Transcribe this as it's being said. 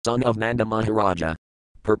son of Nanda Maharaja.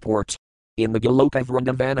 Purport. In the Goloka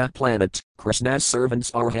Vrindavana planet, Krishna's servants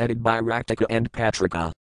are headed by Raktika and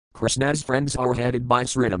Patrika. Krishna's friends are headed by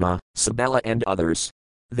Srinama, Sabala and others.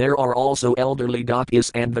 There are also elderly gopis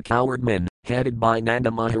and the coward men, headed by Nanda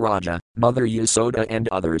Maharaja, Mother Yasoda and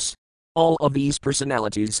others. All of these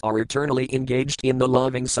personalities are eternally engaged in the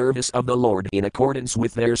loving service of the Lord in accordance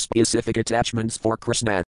with their specific attachments for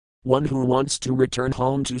Krishna. One who wants to return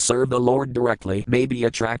home to serve the Lord directly may be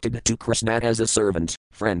attracted to Krishna as a servant,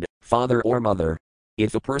 friend, father or mother.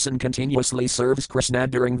 If a person continuously serves Krishna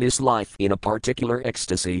during this life in a particular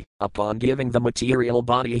ecstasy, upon giving the material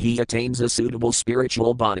body he attains a suitable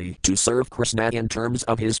spiritual body to serve Krishna in terms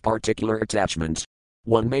of his particular attachment.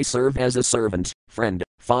 One may serve as a servant, friend,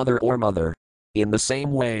 father or mother. In the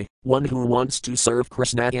same way, one who wants to serve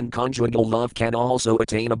Krishna in conjugal love can also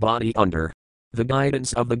attain a body under the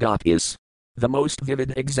guidance of the gopis. The most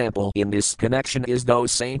vivid example in this connection is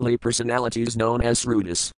those saintly personalities known as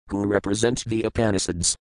Srutas, who represent the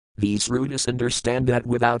Upanishads. These Srutas understand that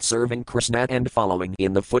without serving Krishna and following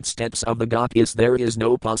in the footsteps of the gopis there is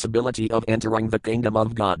no possibility of entering the kingdom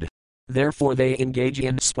of God. Therefore they engage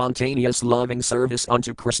in spontaneous loving service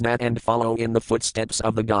unto Krishna and follow in the footsteps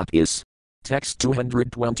of the gopis. Text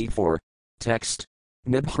 224. Text.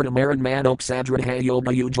 Nibhramaran manoksadradha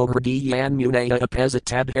yoga ujohrdiyan munaya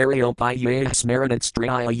apesatad areopaya smaranat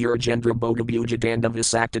striya urgendra bogabujadanda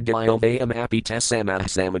visaktadayo vayam apitasama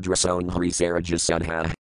samadrason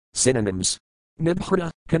hrisarajasudha. Synonyms. Nibhrata,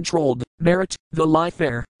 controlled, merit, the life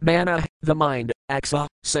air, mana, the mind, aksa,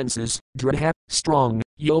 senses, dridha, strong,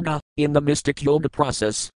 yoga, in the mystic yoga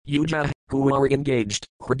process, yuja, who are engaged,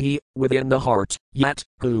 hridi, within the heart, yat,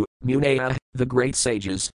 who, munaya, the great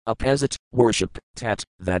sages, apesat, worship, tat,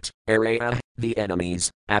 that, araya, the enemies,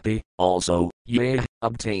 api, also, ye,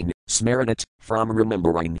 obtain, smaranat, from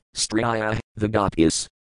remembering, striya, the gopis.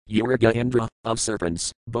 Uriga Indra, of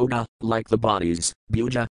serpents, Boga, like the bodies,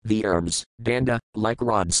 Buja, the arms, Danda, like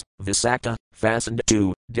rods, Visakta, fastened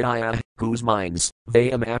to, Daya, whose minds,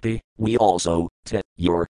 Vayamapi, we also, Te,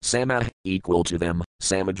 your, Sama, equal to them,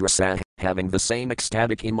 Samadrasa, having the same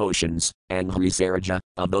ecstatic emotions, and Hrisaraja,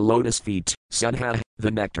 of the lotus feet, Sudha,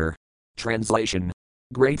 the nectar. Translation.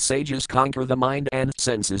 Great sages conquer the mind and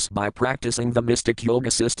senses by practicing the mystic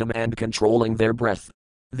yoga system and controlling their breath.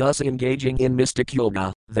 Thus engaging in mystic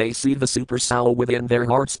yoga, they see the super soul within their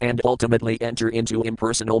hearts and ultimately enter into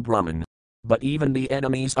impersonal Brahman. But even the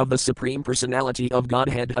enemies of the Supreme Personality of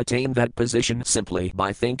Godhead attain that position simply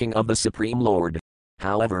by thinking of the Supreme Lord.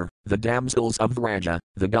 However, the damsels of Vraja,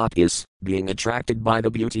 the gopis, being attracted by the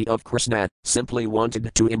beauty of Krishna, simply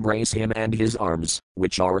wanted to embrace him and his arms,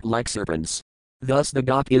 which are like serpents. Thus the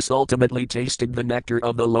gopis ultimately tasted the nectar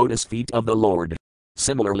of the lotus feet of the Lord.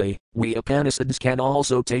 Similarly, we Upanishads can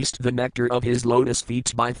also taste the nectar of his lotus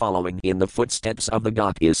feet by following in the footsteps of the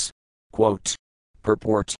gopis. Quote.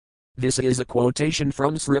 Purport. This is a quotation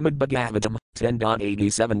from Srimad Bhagavatam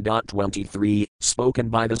 10.87.23, spoken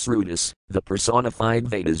by the Srutas, the personified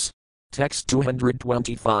Vedas. Text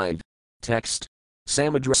 225. Text.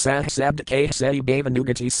 Samadrasah sabdakeh seti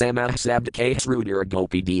bhavanugati samah sabdakeh srudira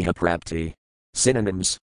gopi deha prapti.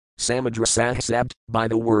 Synonyms. Samadrasah sabt, by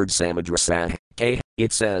the word samadrasah, k,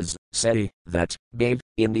 it says, seti, that, bhav,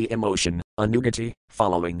 in the emotion, anugati,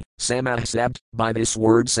 following, samah sabt, by this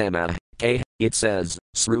word samah, k, it says,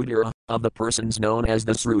 srudira, of the persons known as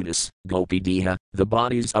the Srutas, gopi deha, the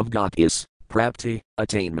bodies of gopis, prapti,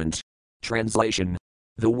 attainment. Translation.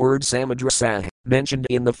 The word samadrasah, mentioned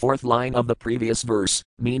in the fourth line of the previous verse,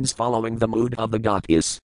 means following the mood of the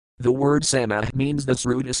gopis. The word sama means the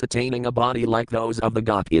Srutas attaining a body like those of the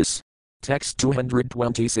gopis. Text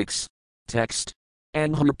 226. Text.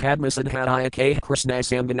 Anhur Padmasadhaya K Krishna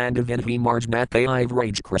Sambananda Vinhi Marjnatayai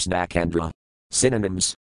Vraj Krishna Kandra.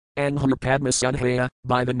 Synonyms. Anhur Padmasadhaya,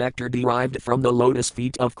 by the nectar derived from the lotus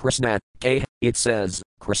feet of Krishna, K, it says,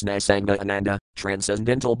 Krishna Sangha Ananda,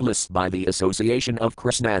 transcendental bliss by the association of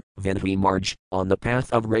Krishna, Vinhi Marj, on the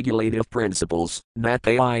path of regulative principles,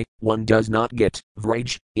 Natayai, one does not get,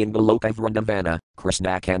 Vraj, in Goloka Vrindavana,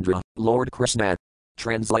 Krishna Kandra, Lord Krishna.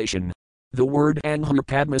 Translation. The word Anhur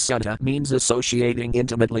Padmasudha means associating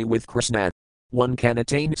intimately with Krishna. One can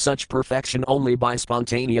attain such perfection only by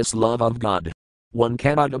spontaneous love of God. One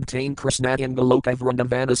cannot obtain Krishna in Goloka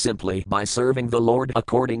Vrindavana simply by serving the Lord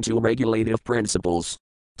according to regulative principles.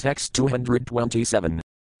 Text 227.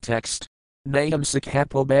 Text. Nayam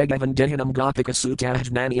Sikhapo Bhagavan Dehanam Gopika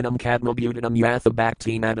Sutajnanyanam Kadmabudanam Yatha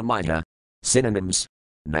Bhakti Nadamita. Synonyms.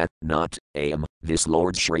 Not, ayam, This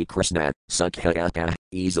Lord Shri Krishna, Sukhayata,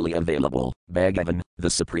 easily available, Bhagavan, the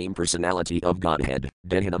Supreme Personality of Godhead,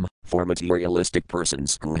 Dehinam, for materialistic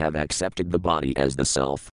persons who have accepted the body as the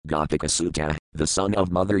self, Gopika Sutta, the son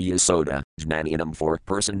of Mother Yasoda, Jnaninam for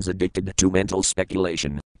persons addicted to mental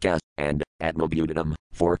speculation, Ka, and Atmabhutanam,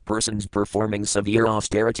 for persons performing severe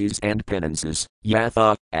austerities and penances,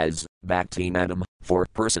 Yatha, as, Bhaktinadam, for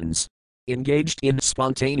persons engaged in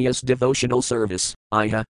spontaneous devotional service,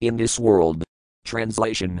 Iha, in this world.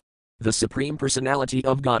 Translation. The Supreme Personality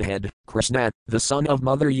of Godhead, Krishna, the son of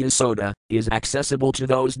Mother Yasoda, is accessible to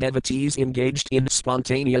those devotees engaged in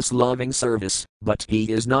spontaneous loving service, but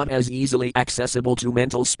he is not as easily accessible to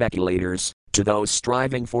mental speculators, to those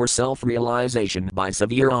striving for self-realization by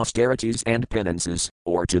severe austerities and penances,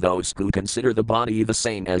 or to those who consider the body the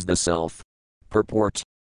same as the self. Purport.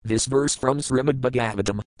 This verse from Srimad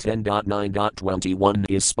Bhagavatam 10.9.21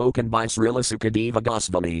 is spoken by Srila Sukadeva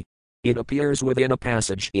Goswami. It appears within a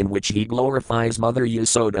passage in which he glorifies Mother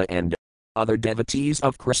Yasoda and other devotees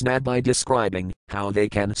of Krishna by describing how they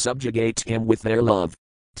can subjugate him with their love.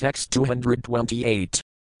 Text 228.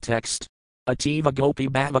 Text. Ativa Gopi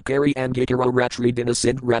Bhavakari Angikara Ratridina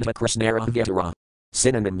Sid Radha Krishnara Vitara.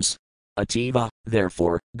 Synonyms. Ativa,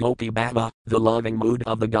 therefore, Gopi Bhava, the loving mood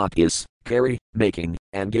of the gopis, Kari, making,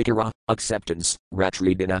 Angikara, acceptance,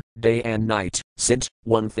 Ratridina, day and night, Sid,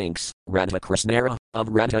 one thinks, Radha Krishnara, of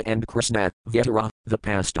Radha and Krishna, Vitara, the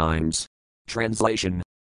pastimes. Translation.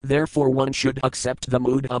 Therefore one should accept the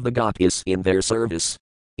mood of the gopis in their service.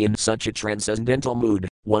 In such a transcendental mood,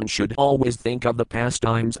 one should always think of the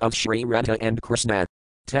pastimes of Sri Radha and Krishna.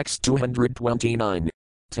 Text 229.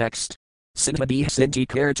 Text. Sinhadi Sinti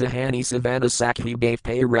Kartahani Savana Sakhi Bhave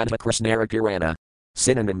Pay Radha Krishnara Kirana.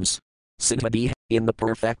 Synonyms. Sinhadi, in the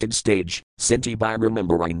perfected stage, Sinti by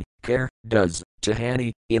remembering, Kar, does,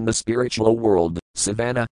 Tahani, in the spiritual world,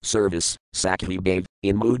 Savana, service, Sakhi Bhave,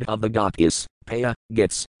 in mood of the gopis, Paya,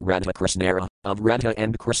 gets, Radha Krishnara, of Radha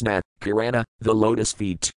and Krishna, Kirana, the lotus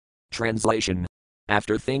feet. Translation.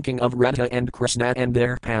 After thinking of Radha and Krishna and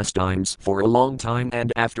their pastimes for a long time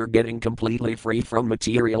and after getting completely free from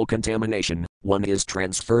material contamination, one is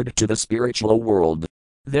transferred to the spiritual world.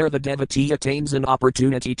 There the devotee attains an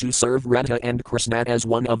opportunity to serve Radha and Krishna as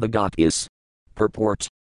one of the gopis. Purport.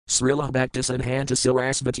 Srila Bhaktisiddhanta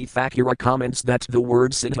Sarasvati Thakura comments that the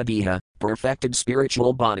word Siddhadeha, perfected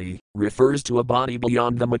spiritual body, refers to a body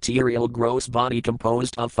beyond the material gross body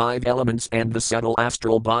composed of 5 elements and the subtle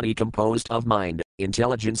astral body composed of mind,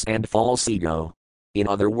 intelligence and false ego. In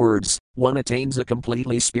other words, one attains a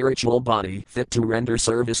completely spiritual body fit to render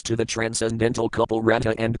service to the transcendental couple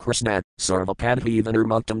Radha and Krishna,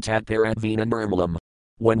 Sarvapadhivanurmuktam Tatparadvina Nirmalam.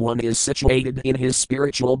 When one is situated in his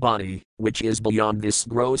spiritual body, which is beyond this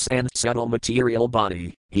gross and subtle material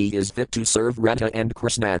body, he is fit to serve Radha and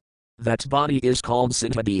Krishna. That body is called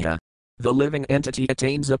Siddhadeha. The living entity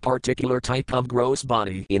attains a particular type of gross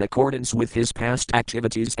body in accordance with his past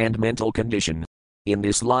activities and mental condition. In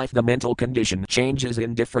this life the mental condition changes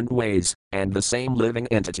in different ways, and the same living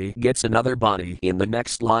entity gets another body in the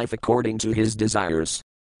next life according to his desires.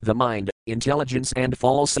 The mind, intelligence and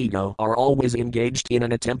false ego are always engaged in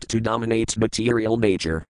an attempt to dominate material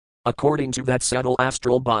nature. According to that subtle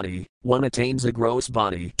astral body, one attains a gross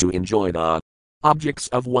body to enjoy the objects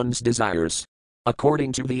of one's desires.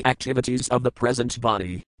 According to the activities of the present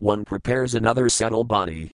body, one prepares another subtle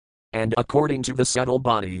body. And according to the subtle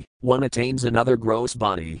body, one attains another gross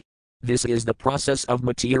body. This is the process of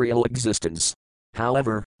material existence.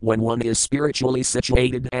 However, when one is spiritually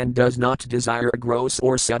situated and does not desire a gross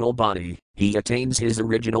or subtle body, he attains his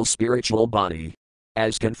original spiritual body.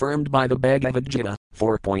 As confirmed by the Bhagavad Gita,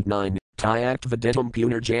 4.9, Tyact Viditam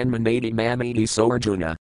Punarjanmanadi Mamadi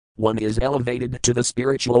Soarjuna. One is elevated to the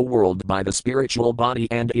spiritual world by the spiritual body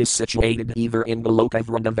and is situated either in Goloka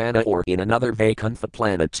Vrindavana or in another Vaikuntha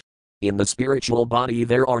planet. In the spiritual body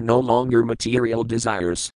there are no longer material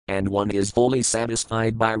desires, and one is fully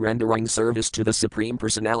satisfied by rendering service to the Supreme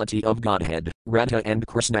Personality of Godhead, Radha and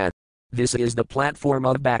Krishna. This is the platform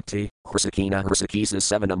of Bhakti, Hrisakina Hrisakisa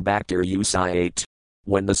Sevanam Bhaktir Usai 8.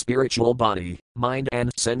 When the spiritual body, mind and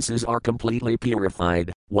senses are completely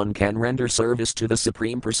purified, one can render service to the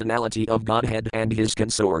Supreme Personality of Godhead and his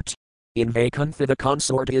consort. In Vaikuntha the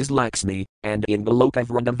consort is Lakshmi, and in Goloka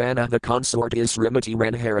Vrindavana the consort is Srimati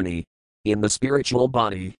Radharani. In the spiritual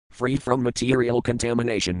body, free from material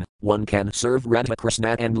contamination, one can serve Radha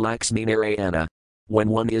Krishna and Lakshmi Narayana. When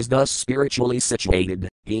one is thus spiritually situated,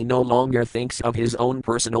 he no longer thinks of his own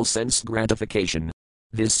personal sense gratification.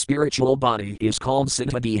 This spiritual body is called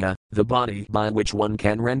Siddhadeha, the body by which one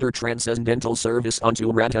can render transcendental service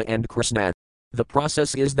unto Radha and Krishna. The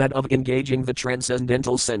process is that of engaging the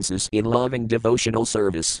transcendental senses in loving devotional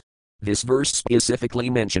service. This verse specifically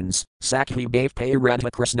mentions, Sakhi Bhave Radha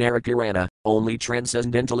Krishnara Kirana, only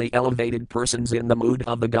transcendentally elevated persons in the mood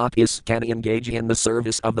of the goddess can engage in the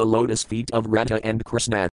service of the lotus feet of Radha and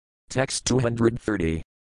Krishna. Text 230.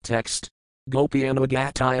 Text.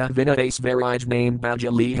 Gopianagataya Vinayasvaraj name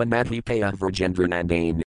Bhajaliha Madhipaya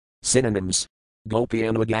Vrajendranandane. Synonyms.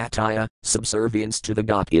 Gopianagataya, subservience to the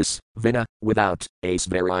goddess, Vina, without,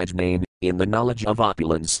 Asvaraj name, in the knowledge of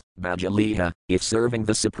opulence, Bhajaliha, if serving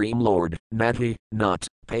the Supreme Lord, Madhi, not,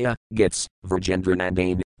 Paya, gets,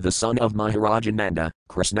 Vrajendranandane, the son of Maharajananda,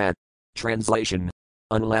 Krishna. Translation.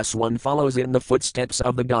 Unless one follows in the footsteps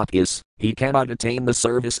of the goddess, he cannot attain the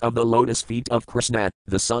service of the lotus feet of Krishna,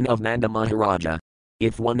 the son of Nanda Maharaja.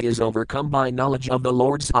 If one is overcome by knowledge of the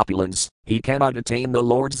Lord's opulence, he cannot attain the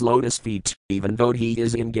Lord's lotus feet, even though he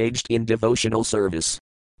is engaged in devotional service.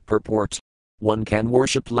 Purport. One can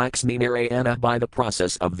worship Lakshmi Narayana by the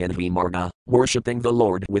process of Vinvi Marga, worshipping the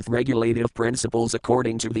Lord with regulative principles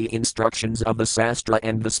according to the instructions of the Sastra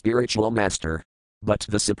and the spiritual master. But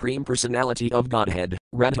the Supreme Personality of Godhead,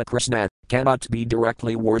 Radha Krishna, cannot be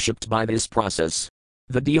directly worshipped by this process.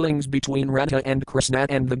 The dealings between Radha and Krishna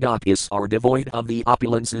and the goddess are devoid of the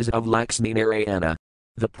opulences of Lakshmi Narayana.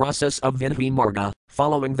 The process of Vinvi Marga,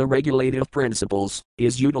 following the regulative principles,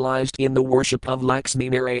 is utilized in the worship of Lakshmi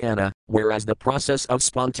Narayana, whereas the process of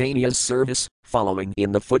spontaneous service, following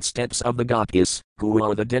in the footsteps of the goddess, who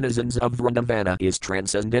are the denizens of Vrindavana, is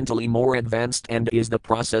transcendentally more advanced and is the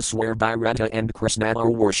process whereby Radha and Krishna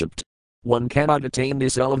are worshipped. One cannot attain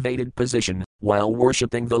this elevated position while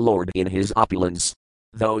worshipping the Lord in his opulence.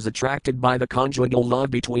 Those attracted by the conjugal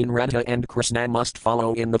love between Radha and Krishna must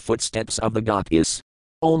follow in the footsteps of the goddess.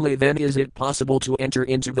 Only then is it possible to enter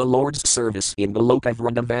into the Lord's service in Goloka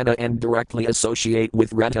Vrindavana and directly associate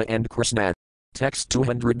with Radha and Krishna. Text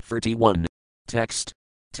 231. Text.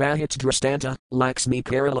 Tahit Drastanta, Lakshmi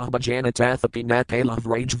Kerala Bhajana Tathapi Natpala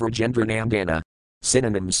Vraj Vrajendranandana.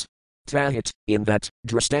 Synonyms. Tahit, in that,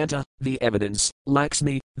 Drastanta, the evidence,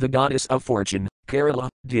 Lakshmi, the goddess of fortune, Kerala,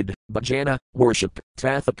 did, Bhajana, worship,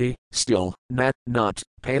 Tathapi, still, Nat, not,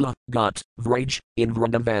 Pala, got, Vraj, in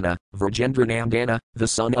Vrindavana, Vrajendranandana, the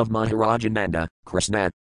son of Maharajananda, Krishna.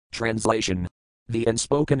 Translation. The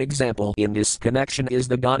unspoken example in this connection is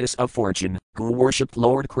the goddess of fortune, who worshipped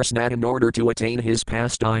Lord Krishna in order to attain his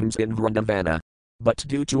pastimes in Vrindavana. But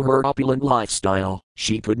due to her opulent lifestyle,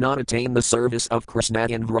 she could not attain the service of Krishna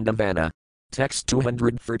in Vrindavana. Text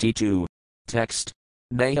 232. Text.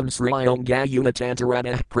 Nayam Sriyong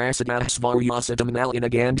Gayunatantarana Prasadah Svaryasadam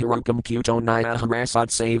Nalinagandharokam Kutonaya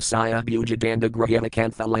Harasat Save Saya Bujadanda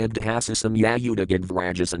Grahanakantha Landhasasam Yayudagad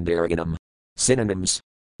Vrajasandaranam. Synonyms.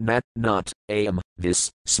 Nat, not, am, this,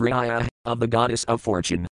 Sriya, of the goddess of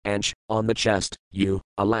fortune, Ansh, on the chest, you,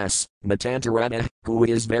 alas, Natantarana, who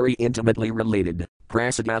is very intimately related,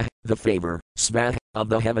 Prasada, the favor, Sva, of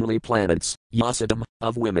the heavenly planets, Yasadam,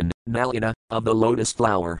 of women, Nalina, of the lotus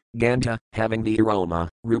flower, Gandha, having the aroma,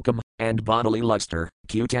 Rukam, and bodily luster,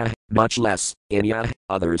 Kuta, much less, Inya,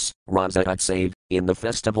 others, Raza Utsav, in the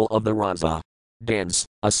festival of the Raza. Dance,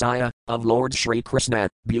 Asaya, of Lord Sri Krishna,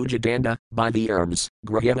 Bujadanda, by the arms,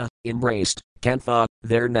 Grahya, embraced, Kantha,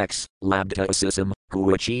 their necks, Labdha Asisam,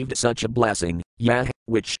 who achieved such a blessing, Yah,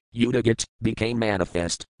 which, Udagat, became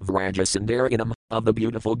manifest, Vrajasandaranam, of the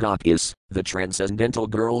beautiful goddess, the transcendental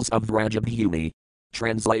girls of Vrajabhumi.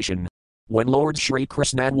 Translation. When Lord Sri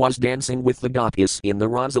Krishna was dancing with the goddess in the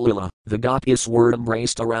Rasalila, the goddess were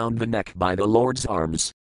embraced around the neck by the Lord's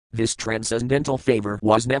arms. This transcendental favor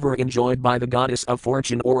was never enjoyed by the goddess of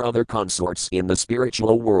fortune or other consorts in the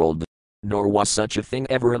spiritual world. Nor was such a thing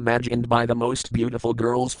ever imagined by the most beautiful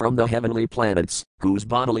girls from the heavenly planets, whose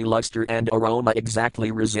bodily luster and aroma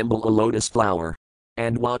exactly resemble a lotus flower.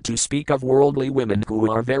 And what to speak of worldly women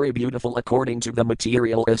who are very beautiful according to the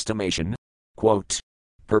material estimation? Quote.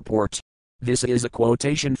 Purport. This is a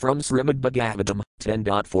quotation from Srimad Bhagavatam,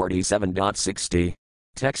 10.47.60.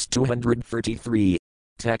 Text 233.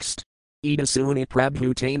 Text. Idasuni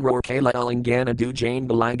Prabhu Tainror Kala Alingana Dujain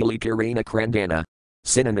Galagali Kirina Krandana.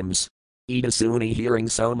 Synonyms. Idasuni hearing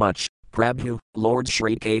so much, Prabhu, Lord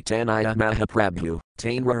Sri Caitanya Mahaprabhu,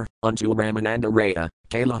 Tainror, unto Ramananda Raya,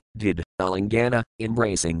 Kala, did, Alingana,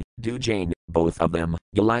 embracing, Dujain, both of them,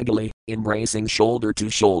 Galagali, embracing shoulder to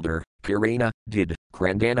shoulder, Kirina, did,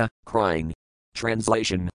 Krandana, crying.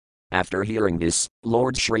 Translation. After hearing this,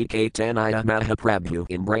 Lord Sri Caitanya Mahaprabhu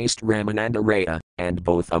embraced Ramananda Raya, and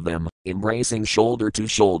both of them, embracing shoulder to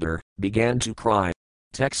shoulder, began to cry.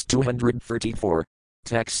 Text 234.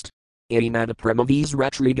 Text. Inada Pramavis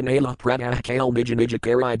Retriganala Pradah Kale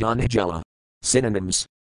Mijanijakarai Donajala. Synonyms.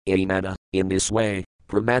 Amana, in this way.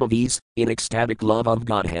 Pramadavis, in ecstatic love of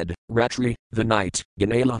Godhead. Ratri, the night.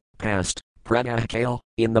 Ganala, past. Pratahkale,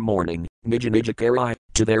 in the morning. Nijanijakari,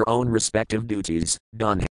 to their own respective duties.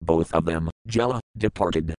 Done, both of them. Jala,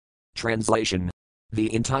 departed. Translation.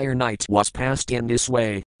 The entire night was passed in this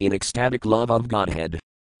way, in ecstatic love of Godhead.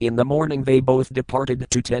 In the morning they both departed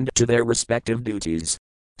to tend to their respective duties.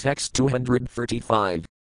 Text 235.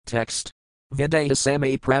 Text. Vidya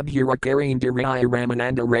Same Prabhurakarian Diraya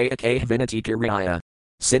Ramananda Raya K Vinati Kiraya.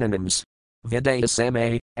 Synonyms. Vidya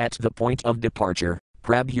Same, at the point of departure.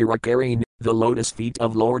 Prabhurakarian, the lotus feet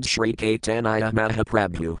of Lord Sri Caitanya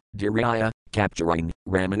Mahaprabhu. Diraya, capturing.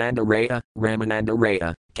 Ramananda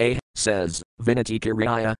Raya, K, says. Vinati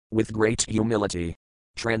Kiraya, with great humility.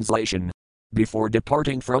 Translation. Before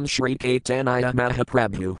departing from Sri Caitanya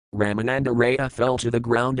Mahaprabhu, Ramananda Raya fell to the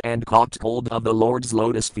ground and caught hold of the Lord's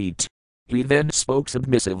lotus feet. He then spoke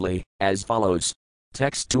submissively, as follows.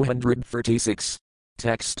 Text 236.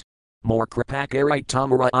 Text. More Kripakarai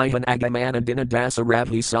Tamara Ivan Agamana Dinadasa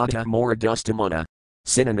Rabhi Sata More Dustamuna.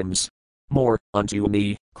 Synonyms. More, unto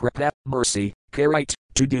me, Kripa, mercy, Karite,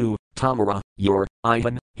 to do, Tamara, your,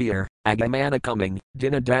 Ivan, here, Agamana coming,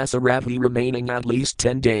 Dinadasa Rabhi remaining at least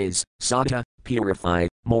 10 days, Sata, purify,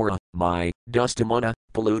 Mora, my, Dustamuna,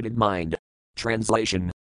 polluted mind.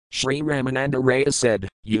 Translation. Sri Ramananda Raya said,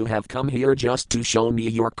 you have come here just to show me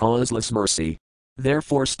your causeless mercy.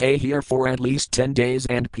 Therefore stay here for at least 10 days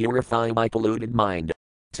and purify my polluted mind.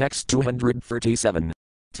 Text 237.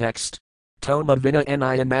 Text. Toma Vina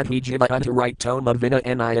Aniya Madhi Jiva Utterite Toma Vina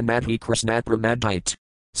Aniya Madhi Krishna Pramadite.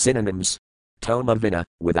 Synonyms. Toma Vina,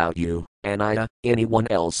 without you, Anaya, anyone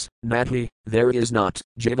else, Madhi, there is not,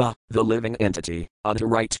 Jiva, the living entity,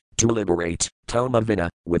 Utterite, to liberate, Toma Vina,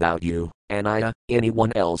 without you, Anaya,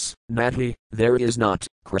 anyone else, Madhi, there is not,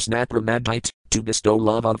 Krishna Pramadite, to bestow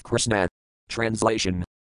love of Krishna. Translation.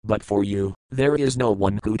 But for you, there is no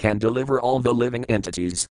one who can deliver all the living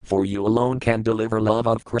entities, for you alone can deliver love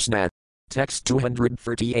of Krishna. Text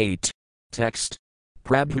 238. Text.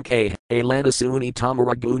 Prabhu K. Alanasuni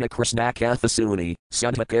Tamaraguna Krishna Kathasuni,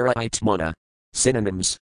 Sudhakara Itmana.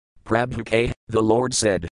 Synonyms. Prabhu K. The Lord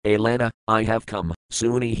said, Alana, I have come,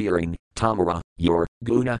 Suni hearing, Tamara, your,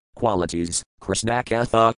 guna, qualities, Krishna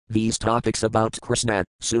Katha, these topics about Krishna,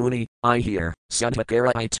 Suni, I hear,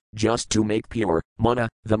 Sudhakarite, just to make pure, Mana,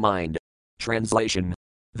 the mind. Translation.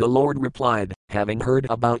 The Lord replied, having heard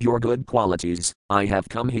about your good qualities, I have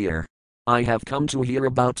come here. I have come to hear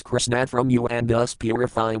about Krishna from you and thus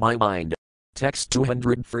purify my mind. Text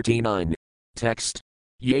 239. Text.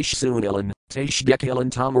 Yesh Sunilan, Tesh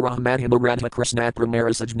Dekilan Tamara Madhimaradha Krishna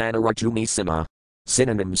Pramarasajnanaratumi Sima.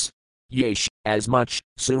 Synonyms. Yesh, as much,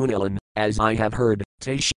 Sunilan, as I have heard,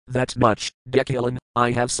 Tesh, that much, Dekilan,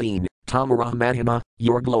 I have seen, Tamara Madhima,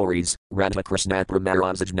 your glories, Radha Krishna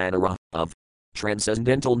Pramarasajnanara, of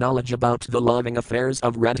transcendental knowledge about the loving affairs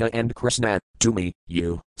of Radha and Krishna, to me,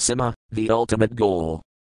 you, Sima, the ultimate goal.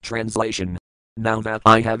 Translation. Now that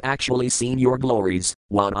I have actually seen your glories,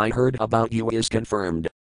 what I heard about you is confirmed.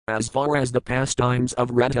 As far as the pastimes of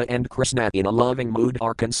Radha and Krishna in a loving mood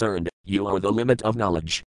are concerned, you are the limit of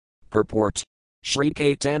knowledge. Purport. Sri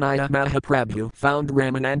Caitanya Mahaprabhu found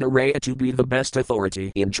Ramananda Raya to be the best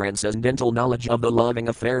authority in transcendental knowledge of the loving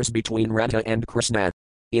affairs between Radha and Krishna.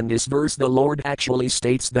 In this verse the Lord actually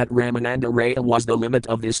states that Ramananda Raya was the limit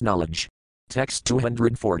of this knowledge. Text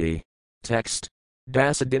 240. Text.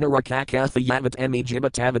 Dasadinara Kakatha Yavat Emi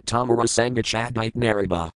Jibatavat Tamara Sangachadite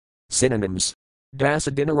Nariba. Synonyms.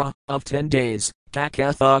 Dasadinara, of 10 days,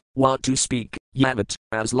 Kakatha, want to speak, Yavat,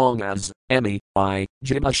 as long as, Emi, I,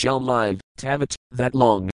 Jiba shall live, Tavat, that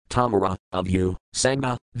long, Tamara, of you,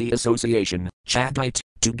 Sangha, the association, Chadite,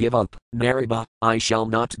 to give up, Nariba, I shall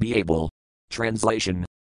not be able. Translation.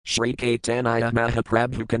 Sri Caitanya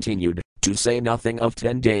Mahaprabhu continued, to say nothing of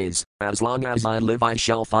 10 days, as long as I live I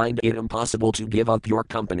shall find it impossible to give up your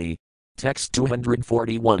company. Text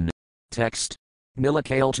 241. Text.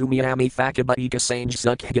 Nilakale to Miami Thakaba Ekasange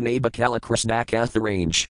Sukhanaba Kala Krishna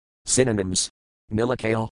Katharange. Synonyms.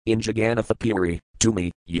 Nilakale, in Jagannatha Puri, to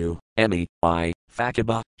me, you, Emi, I,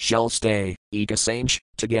 Thakaba, shall stay, Ekasange,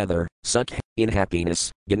 together, Sukh, in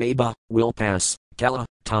happiness, Ganaba, will pass, Kala,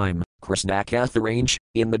 time, Krishna Katharange,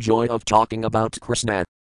 in the joy of talking about Krishna.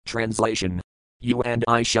 Translation. You and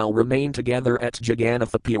I shall remain together at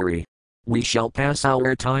Jagannatha Puri. We shall pass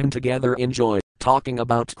our time together in joy, talking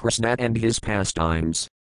about Krishna and his pastimes.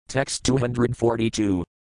 Text 242.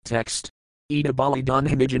 Text. Ida Balidan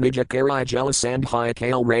Himijanija Karai Jelasandhaya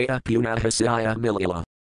Kale Raya Punahasaya Milila.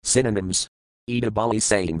 Synonyms. Edabali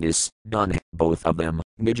saying this, done, both of them,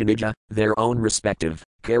 Nija Nija, their own respective,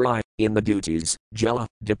 Karai, in the duties, Jela,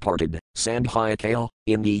 departed, Sandhyakale,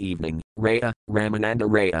 in the evening, Raya, Ramananda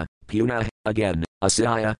Raya, Puna, again,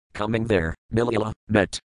 Asaya, coming there, Milila,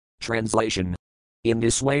 met. Translation. In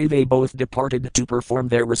this way they both departed to perform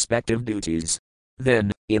their respective duties.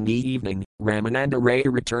 Then, in the evening, Ramananda Raya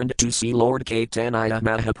returned to see Lord Caitanya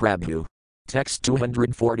Mahaprabhu. Text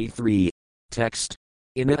 243. Text.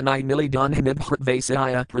 Inanai Nilidhan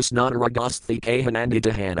Nibhrtvasaya Prasnanaragasthi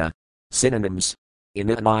Kahanandidahana. Synonyms.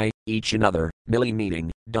 Inanai, each another, Mili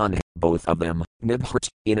meaning, done, both of them, Nibhrt,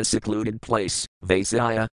 in a secluded place,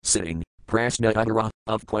 Vasaya, sitting, Prasna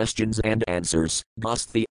of questions and answers,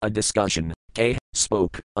 Gasthi, a discussion, K,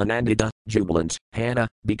 spoke, Anandida, jubilant, Hana,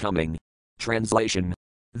 becoming. Translation.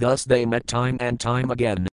 Thus they met time and time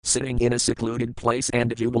again, sitting in a secluded place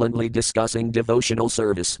and jubilantly discussing devotional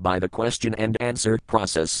service by the question and answer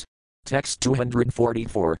process. Text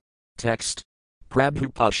 244. Text.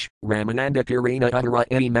 Prabhu Push, Ramananda Kirina Uttara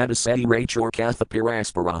Eni Madaseti Rachor Katha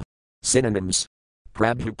Piraspara. Synonyms.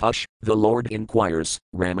 Prabhu Push, the Lord inquires,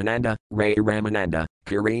 Ramananda, Ray Ramananda,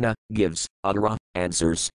 Kirina, gives, Uttara,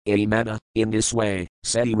 answers, Emada, in this way,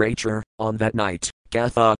 Seti Rachor, on that night,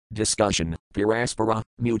 Katha, discussion, Piraspara,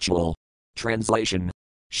 mutual. Translation.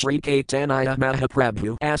 Sri Caitanya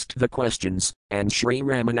Mahaprabhu asked the questions, and Sri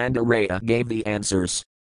Ramananda Raya gave the answers.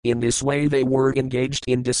 In this way they were engaged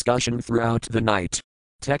in discussion throughout the night.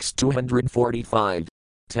 Text 245.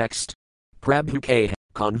 Text. Prabhu K.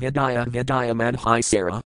 Konvidaya Vidya Madhi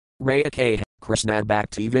Sara. Raya K. Krishna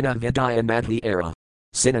Bhakti Vina Vidya Madhi Era.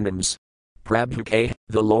 Synonyms. Prabhu K.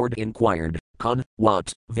 The Lord inquired, Kon,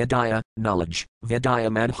 what, Vidya, knowledge, Vidya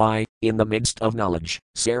Madhi, in the midst of knowledge,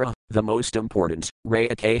 Sara, the most important,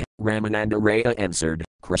 Raya K. Ramananda Raya answered,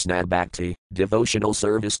 Krishna Bhakti, devotional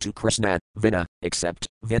service to Krishna, Vina, except,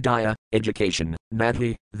 Vidya, education,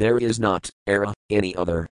 Madhi, there is not, Era, any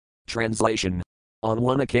other. Translation. On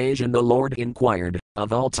one occasion the Lord inquired,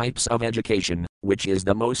 of all types of education, which is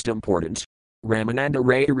the most important? Ramananda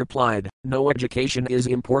Raya replied, no education is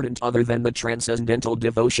important other than the transcendental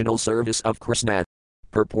devotional service of Krishna.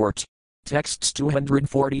 Purport. Texts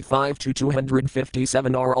 245 to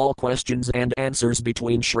 257 are all questions and answers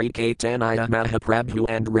between Sri Caitanya Mahaprabhu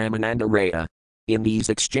and Ramananda Raya. In these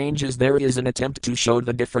exchanges there is an attempt to show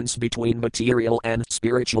the difference between material and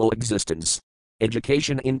spiritual existence.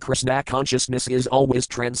 Education in Krishna consciousness is always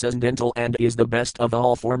transcendental and is the best of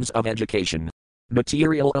all forms of education.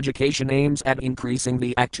 Material education aims at increasing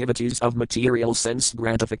the activities of material sense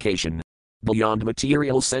gratification. Beyond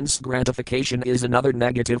material sense gratification is another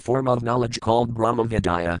negative form of knowledge called Brahma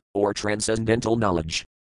Vidya, or transcendental knowledge.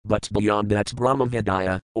 But beyond that Brahma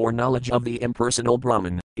Vidya, or knowledge of the impersonal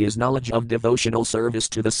Brahman, is knowledge of devotional service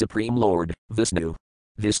to the Supreme Lord, Vishnu.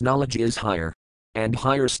 This knowledge is higher. And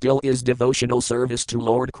higher still is devotional service to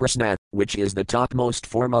Lord Krishna, which is the topmost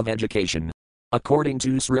form of education. According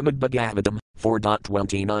to Srimad Bhagavatam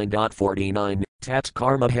 4.29.49, Tat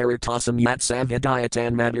Karma Haritasam Yat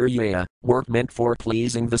Savidayatan Madhuryaya, work meant for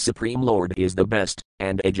pleasing the Supreme Lord is the best,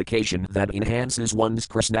 and education that enhances one's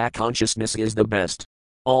Krishna consciousness is the best.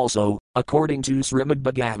 Also, according to Srimad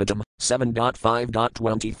Bhagavatam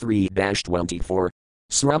 7.5.23-24,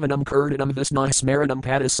 Sravanam Kirtanam Visna Smaranam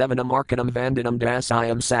Padasevanam Arkanam Vandanam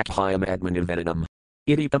Dasayam Sakhyam Admanivedanam.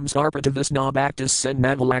 Idipam Sarpata Visna Bhaktis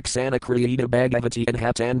Senmavalaksana Kriyita Bhagavati and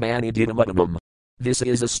Hatan Manididamatamam. This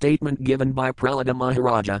is a statement given by Prahlada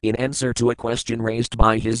Maharaja in answer to a question raised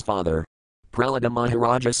by his father. Prahlada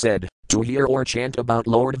Maharaja said, to hear or chant about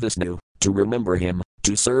Lord Vishnu, to remember him,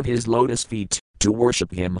 to serve his lotus feet, to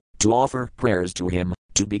worship him, to offer prayers to him,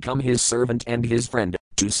 to become his servant and his friend,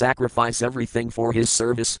 to sacrifice everything for his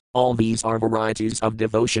service, all these are varieties of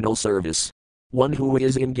devotional service. One who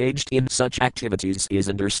is engaged in such activities is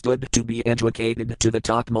understood to be educated to the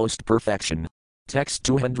topmost perfection. Text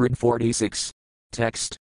 246.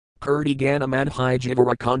 Text. Kurdi Ganamadhi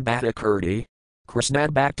Jivara Konbata Kurdi.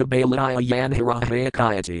 Krishnad Bhakta Balaya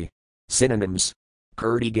Yanhirahayakayati. Synonyms.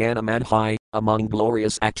 Kurdi Ganamadhi, among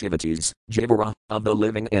glorious activities, Jivara, of the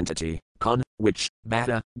living entity, Kon, which,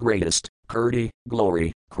 Bhata, greatest, Kurdi,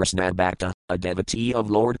 glory, Krishna Bhakta, a devotee of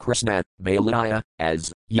Lord Krishna, Balaya,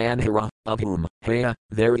 as, Yanhira, of whom, Haya,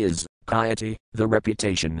 there is, Kayati, the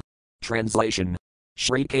reputation. Translation.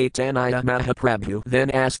 Sri Caitanya Mahaprabhu then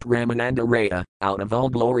asked Ramananda Raya, out of all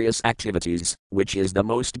glorious activities, which is the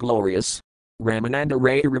most glorious? Ramananda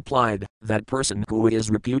Raya replied, that person who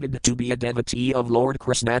is reputed to be a devotee of Lord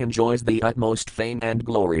Krishna enjoys the utmost fame and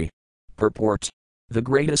glory. Purport. The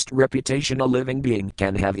greatest reputation a living being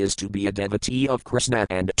can have is to be a devotee of Krishna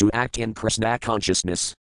and to act in Krishna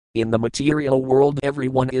consciousness. In the material world,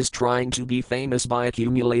 everyone is trying to be famous by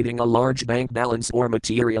accumulating a large bank balance or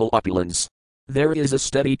material opulence. There is a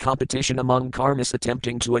steady competition among karmas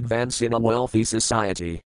attempting to advance in a wealthy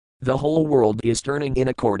society. The whole world is turning in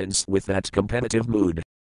accordance with that competitive mood.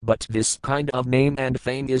 But this kind of name and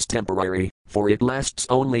fame is temporary, for it lasts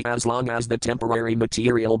only as long as the temporary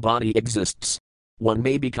material body exists. One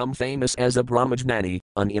may become famous as a Brahmajnani,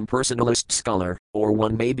 an impersonalist scholar, or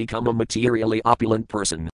one may become a materially opulent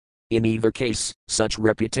person. In either case, such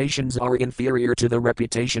reputations are inferior to the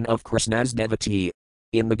reputation of Krishna's devotee.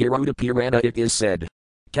 In the Garuda Purana it is said,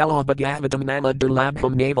 Kala Bhagavatam Nama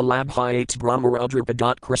Durlabham Nava Labhyate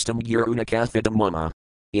Brahmarudrapadot Kristam Gurunakathidam Mama.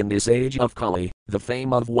 In this age of Kali, the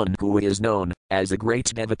fame of one who is known as a great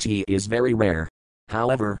devotee is very rare.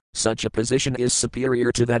 However, such a position is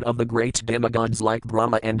superior to that of the great demigods like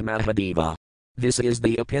Brahma and Mahadeva. This is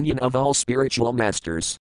the opinion of all spiritual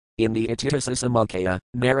masters. In the Atitasa Samukaya,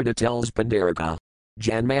 Narada tells Pandarika,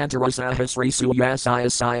 Janmantara Sahasrisu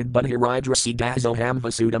Yasaya Syed Budhiridrasi Dazoham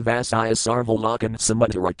Vasudam Vasaya Sarvalokan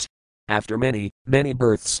Samutarat. After many, many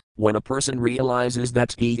births, when a person realizes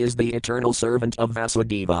that he is the eternal servant of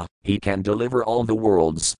Vasudeva, he can deliver all the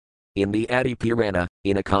worlds. In the Adi Purana,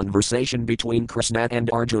 in a conversation between Krishna and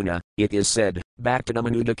Arjuna, it is said,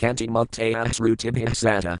 Bhaktanamanudakanti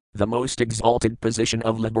Muktayasrutibhasata, the most exalted position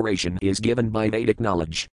of liberation is given by Vedic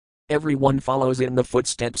knowledge. Everyone follows in the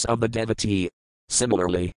footsteps of the devotee.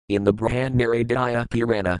 Similarly, in the Brihadaranyaka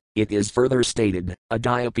Purana, it is further stated,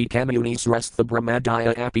 Adyapi Kamunis Rastha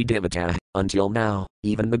Brahmadaya Api Devata. Until now,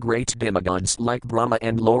 even the great demigods like Brahma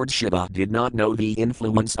and Lord Shiva did not know the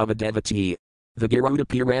influence of a devotee. The Garuda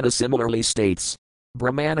Purana similarly states,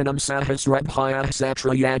 Brahmananam Sahasrabhaya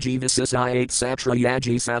Satrayaji Visisayate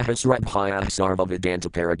Satrayaji Sahasrabhaya Sarvavedanta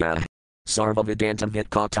Paragah. Sarvavedanta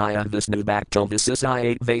Vitkataya Visnu Bhakto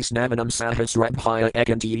Visisayate Vaisnavanam Sahasrabhaya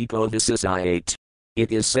Ekanti Eko Visisayate.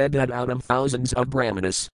 It is said that out of thousands of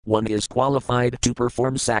Brahmanas, one is qualified to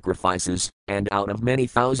perform sacrifices, and out of many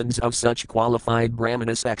thousands of such qualified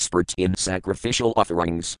Brahmanas expert in sacrificial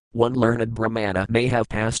offerings, one learned Brahmana may have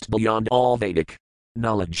passed beyond all Vedic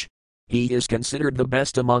knowledge. He is considered the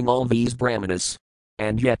best among all these Brahmanas.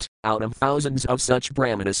 And yet, out of thousands of such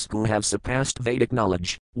Brahmanas who have surpassed Vedic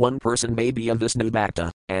knowledge, one person may be a Vishnu Bhakta,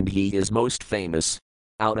 and he is most famous.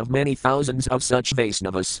 Out of many thousands of such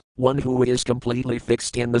Vaisnavas, one who is completely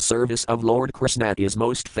fixed in the service of Lord Krishna is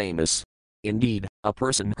most famous. Indeed, a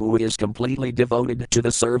person who is completely devoted to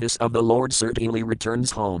the service of the Lord certainly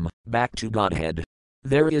returns home, back to Godhead.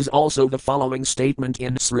 There is also the following statement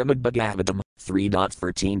in Srimad Bhagavatam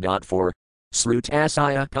 3.13.4.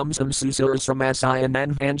 Srutasaya kamsam susurasramasaya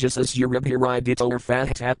nanvanjasas urabhiridito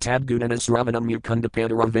fattabgudanas ravanam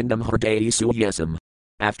mukundapadaravindam hridayi suyasam.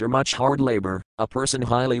 After much hard labor, a person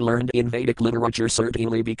highly learned in Vedic literature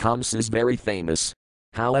certainly becomes very famous.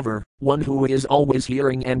 However, one who is always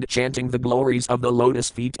hearing and chanting the glories of the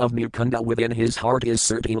lotus feet of Mukunda within his heart is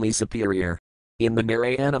certainly superior. In the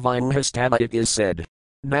Narayana Vyuhastava it is said,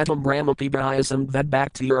 Natam Brahmapibhayasam that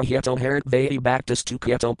bhaktirahyato harit vedi bhaktas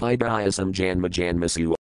tukyato pibhayasam janma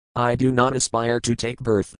janmasu. I do not aspire to take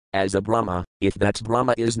birth as a Brahma, if that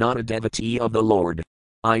Brahma is not a devotee of the Lord.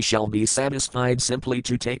 I shall be satisfied simply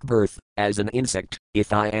to take birth as an insect,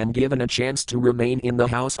 if I am given a chance to remain in the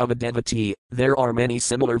house of a devotee. There are many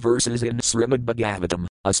similar verses in Srimad Bhagavatam,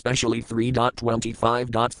 especially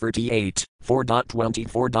 3.25.38,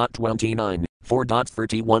 4.24.29,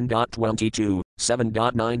 4.31.22,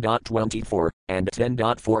 7.9.24, and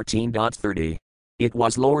 10.14.30. It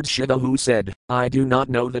was Lord Shiva who said, I do not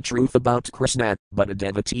know the truth about Krishna, but a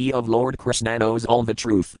devotee of Lord Krishna knows all the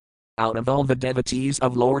truth. Out of all the devotees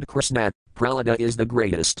of Lord Krishna, Prahlada is the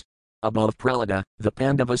greatest. Above Prahlada, the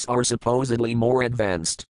Pandavas are supposedly more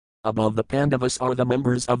advanced. Above the Pandavas are the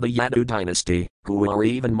members of the Yadu dynasty, who are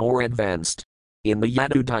even more advanced. In the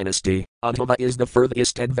Yadu dynasty, Uddhava is the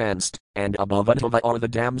furthest advanced, and above Uddhava are the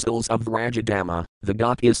damsels of Vrajadama, the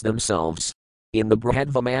gopis themselves. In the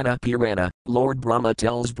Brihadvamana Purana, Lord Brahma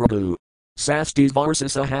tells Prabhu, Sastis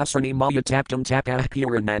Varsasa Hasrani Maya Taptam Tapah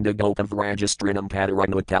Purananda Gopa Vrajastrinam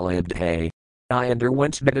Padaranakalabdhe. I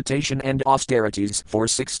underwent meditation and austerities for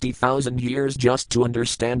 60,000 years just to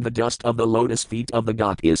understand the dust of the lotus feet of the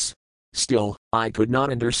gopis. Still, I could not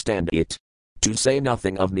understand it. To say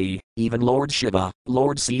nothing of me, even Lord Shiva,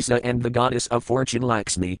 Lord Sisa and the goddess of fortune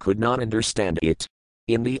Lakshmi could not understand it.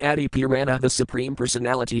 In the Adi Purana the Supreme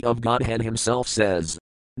Personality of Godhead himself says,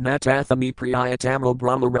 Natathami Priyatamo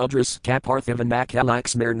Brahmarudras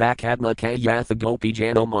Kaparthivanakalaksmir Nakadma Kayatha Gopi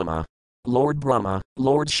Jano Mama. Lord Brahma,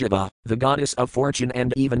 Lord Shiva, the goddess of fortune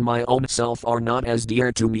and even my own self are not as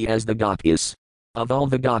dear to me as the gopis. Of all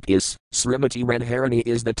the Gopis, Srimati Radharani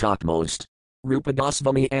is the topmost. Rupa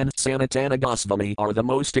Goswami and Sanatana Goswami are the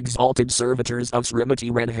most exalted servitors of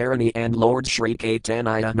Srimati Radharani and Lord Sri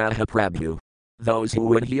Caitanya Mahaprabhu. Those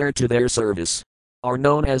who adhere to their service are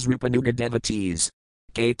known as Rupanuga devotees.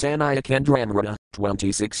 Caitanya Candramrita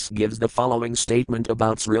 26 gives the following statement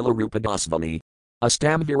about Srila Rupa Goswami.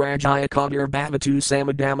 Astam Virajaya Kadir Bhavatu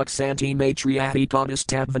Samadamak Santi Matriati Kadis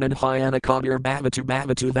Tadvanan Hyana Kadir Bhavatu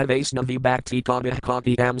Vaisnavi Bhakti Kadih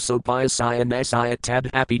Kati Am Sopayasaya Nesaya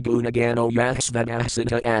Tad Happy Gunagano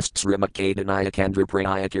Yasvadasita asks Rimakadanya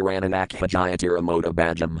Kandrapraya Kirananakha Tiramoda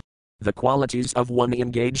Bhajam. The qualities of one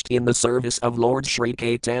engaged in the service of Lord Sri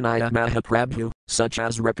Caitanya Mahaprabhu, such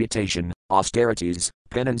as reputation, austerities,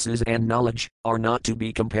 penances and knowledge, are not to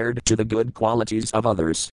be compared to the good qualities of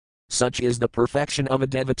others. Such is the perfection of a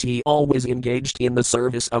devotee always engaged in the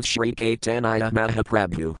service of Sri Caitanya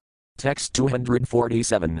Mahaprabhu. Text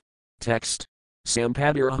 247. Text.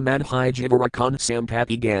 Sampadira Madhai Jivarakon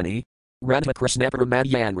Sampati Gani. Radha Krishnapura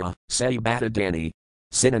Madhyanra, Say Dani.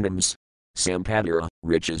 Synonyms. Sampadira,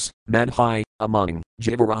 riches, Madhai, among,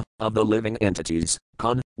 Jivara, of the living entities,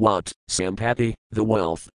 Kon, what, Sampati, the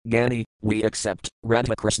wealth, Gani, we accept,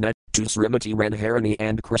 Radha Krishna, to Srimati Radharani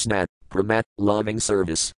and Krishna, Pramat, loving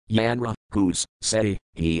service, Yanra, whose, say,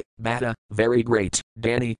 he, Bada, very great,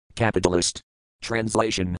 Dani, capitalist.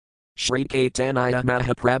 Translation. Sri Caitanya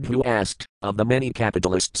Mahaprabhu asked, of the many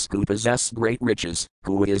capitalists who possess great riches,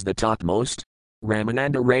 who is the topmost?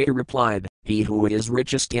 Ramananda Ray replied, he who is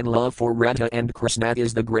richest in love for Radha and Krishna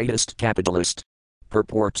is the greatest capitalist.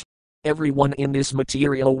 Purport. Everyone in this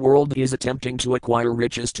material world is attempting to acquire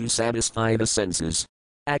riches to satisfy the senses.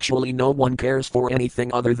 Actually, no one cares for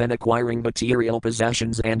anything other than acquiring material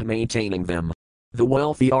possessions and maintaining them. The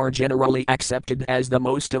wealthy are generally accepted as the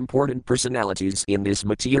most important personalities in this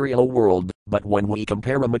material world, but when we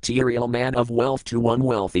compare a material man of wealth to one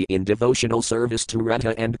wealthy in devotional service to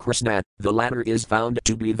Radha and Krishna, the latter is found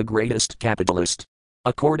to be the greatest capitalist.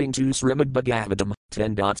 According to Srimad Bhagavatam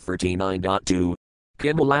 10.39.2,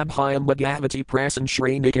 Kimalabhyam Bhagavati Prasan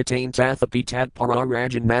Shri Nikatain Tathapi Tat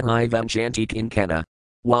Pararajan Madhivam Chanti Kinkana.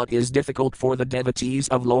 What is difficult for the devotees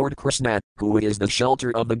of Lord Krishna, who is the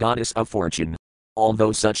shelter of the goddess of fortune?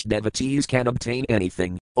 Although such devotees can obtain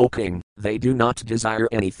anything, O king, they do not desire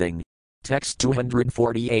anything. Text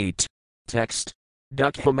 248. Text.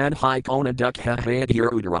 Dukha Madhi Kona Dukha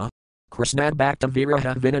Hayadir Udara. Krishna Bhakta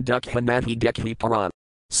Viraha Vina Dukha Madhi Dekhi Paran.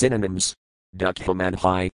 Synonyms. Dukha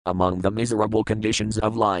Madhi, among the miserable conditions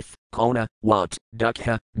of life, Kona, what,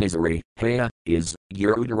 Dukha, misery, Haya, is,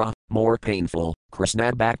 Girudara, more painful,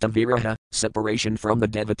 Krishna Bhakta Viraha, separation from the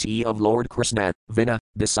devotee of Lord Krishna, Vina,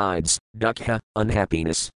 besides, Dukha,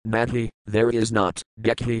 unhappiness, Madhi, there is not,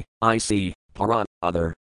 Dekhi, I see, Paran,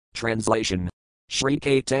 other. Translation. Sri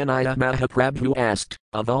Caitanya Mahaprabhu asked,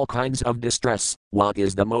 of all kinds of distress, what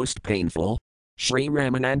is the most painful? Sri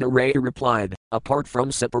Ramananda Ray replied, apart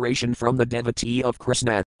from separation from the devotee of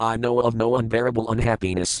Krishna, I know of no unbearable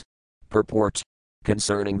unhappiness. Purport.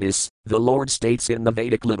 Concerning this, the Lord states in the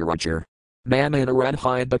Vedic literature,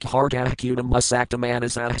 Mamanaradhaya Bhakhartakutam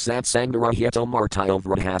Asaktamanasah Satsangarahiyatam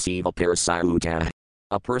Artayovradhasiva Parasayuta.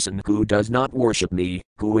 A person who does not worship me,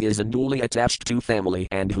 who is unduly attached to family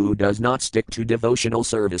and who does not stick to devotional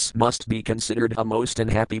service must be considered a most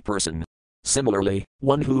unhappy person. Similarly,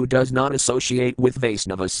 one who does not associate with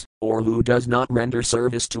Vaisnavas, or who does not render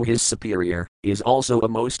service to his superior, is also a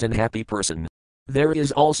most unhappy person. There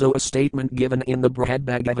is also a statement given in the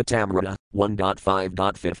Brihadbhagavatamrita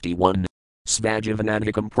 1.5.51.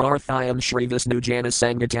 Svajavanadikam prarthayam Shrivasnujana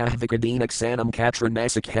Sangatah Vikadinaksanam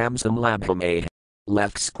Katranasikamsam Labhame.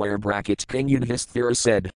 Left square bracket King Yudhisthira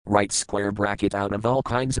said, right square bracket out of all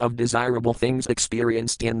kinds of desirable things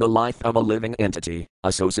experienced in the life of a living entity,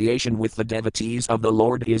 association with the devotees of the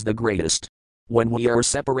Lord is the greatest. When we are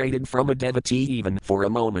separated from a devotee even for a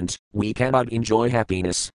moment, we cannot enjoy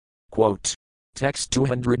happiness. Quote. Text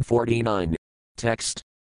 249. Text.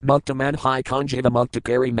 Mukta Madhi Kanjiva Mukta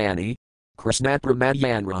Kari Mani. Krishnapra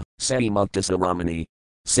Madhyanra, Sati Mukta Saramani.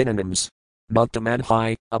 Synonyms. Mukta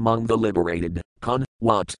Madhi, among the liberated, Kan,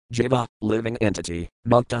 what, Jiva, living entity,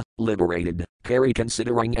 Mukta, liberated, Kari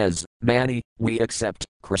considering as, Mani, we accept,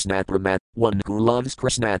 Krishna Pramat, one who loves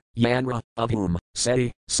Krishna, Yanra, of whom,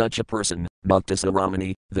 Sati, such a person, Mukta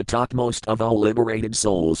Saramani, the topmost of all liberated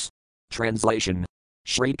souls. Translation.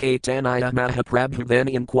 Sri Caitanya Mahaprabhu then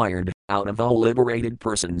inquired, out of all liberated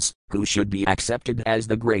persons, who should be accepted as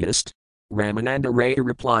the greatest? Ramananda Ray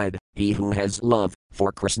replied, he who has love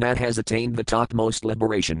for Krishna has attained the topmost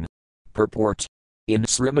liberation. Purport. In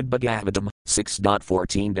Srimad Bhagavatam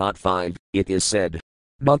 6.14.5, it is said,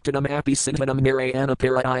 Muktanam api sintanam nirayana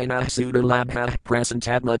parayana sudalabha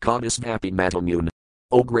prasantadma kadis vapi matamun.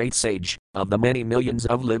 O great sage, of the many millions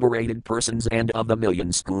of liberated persons and of the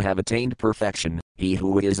millions who have attained perfection, he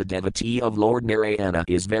who is a devotee of Lord Narayana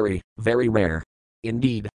is very, very rare.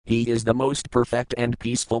 Indeed, he is the most perfect and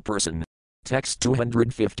peaceful person. Text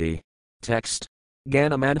 250. Text.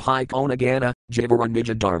 Ganamadhi Kona Gana, Jivara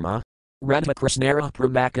Nija Dharma. Radha Krishnara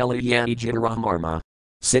Pramakali Yani Jivara Marma.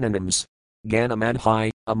 Synonyms. Ganamadhi,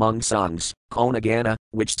 among songs, Kona Gana,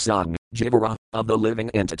 which song, Jivara, of the living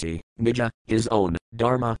entity, Nija, his own,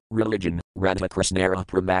 Dharma, religion, Radha Krishnara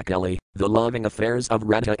Pramakali, the loving affairs of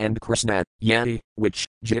Radha and Krishna, Yani, which,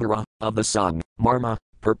 Jivara, of the song, Marma,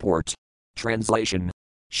 purport. Translation.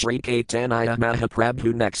 Sri Caitanya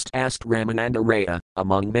Mahaprabhu next asked Ramananda Raya,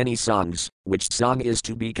 among many songs, which song is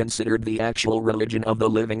to be considered the actual religion of the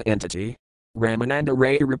living entity? Ramananda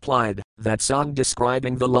Raya replied, that song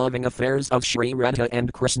describing the loving affairs of Sri Radha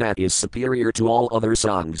and Krishna is superior to all other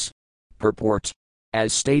songs. Purport.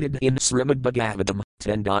 As stated in Srimad Bhagavatam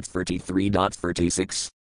 10.33.36.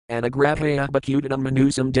 Anagrahaya Bhakutanam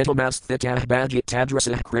Manusam Ditamasthitah Bhajit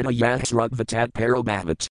Tadrasah Krita Yahsrugvatad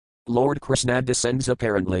Parabhavat. Lord Krishna descends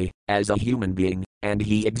apparently, as a human being, and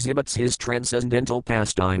he exhibits his transcendental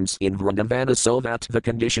pastimes in Vrindavana so that the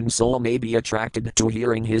conditioned soul may be attracted to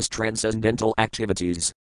hearing his transcendental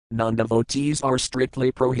activities. Non-devotees are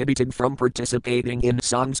strictly prohibited from participating in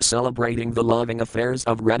songs celebrating the loving affairs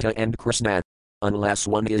of Radha and Krishna. Unless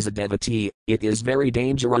one is a devotee, it is very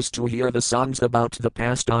dangerous to hear the songs about the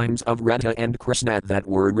pastimes of Radha and Krishna that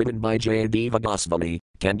were written by Jayadeva Goswami,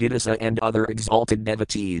 Candidasa and other exalted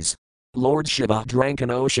devotees. Lord Shiva drank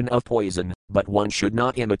an ocean of poison, but one should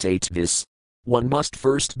not imitate this. One must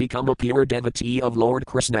first become a pure devotee of Lord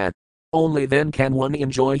Krishna. Only then can one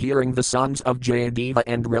enjoy hearing the songs of Jayadeva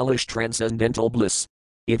and relish transcendental bliss.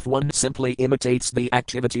 If one simply imitates the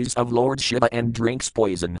activities of Lord Shiva and drinks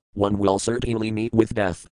poison, one will certainly meet with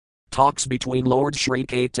death. Talks between Lord Sri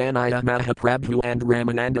Caitanya Mahaprabhu and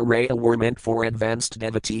Ramananda Raya were meant for advanced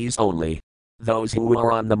devotees only. Those who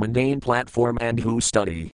are on the mundane platform and who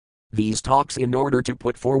study these talks in order to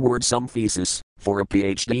put forward some thesis, for a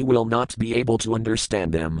PhD will not be able to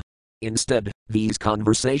understand them. Instead, these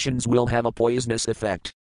conversations will have a poisonous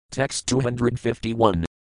effect. Text 251.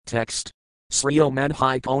 Text. Sriyo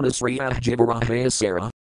Madhi Kona Sriyah Jivarahaya Sara.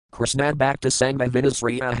 Krishna Bhakta Sangha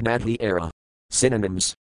Vinasriyah Madhi Era.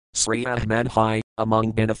 Synonyms. Sriyah Madhi,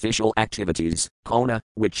 among beneficial activities, Kona,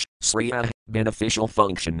 which, Sriyah, beneficial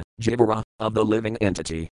function, Jivara, of the living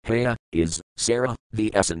entity, Haya, is, Sara,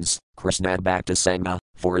 the essence, Krishna Bhakta Sangha,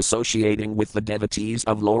 for associating with the devotees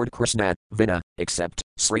of Lord Krishna, Vina, except,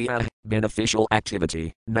 Sriyah, beneficial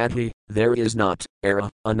activity, Madhi, there is not, Era,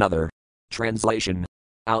 another. Translation.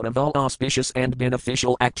 Out of all auspicious and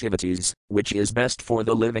beneficial activities, which is best for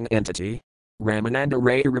the living entity? Ramananda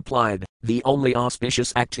Raya replied, the only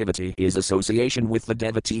auspicious activity is association with the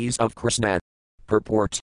devotees of Krishna.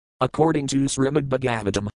 Purport. According to Srimad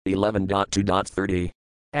Bhagavatam 11.2.30.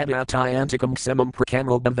 Adatayantikam samam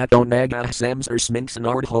prakamo bhavato nagah samsar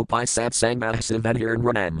sminxanardhopai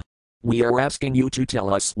satsangmahasavadhiranam. We are asking you to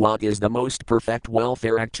tell us what is the most perfect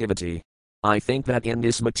welfare activity. I think that in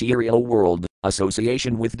this material world,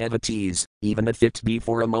 association with devotees, even if it be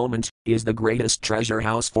for a moment, is the greatest treasure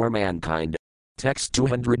house for mankind. Text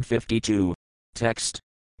 252. Text.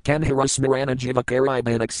 Kanhara Smarana Jivakari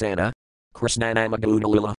Banaksana.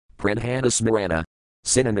 Krishnanamagunalila, Pranhana Smarana.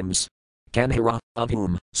 Synonyms. Kanhara, of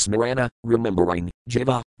whom, Smarana, remembering,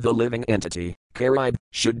 Jiva, the living entity, Karib,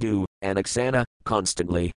 should do, Anaksana,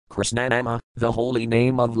 constantly, Krishnanama, the holy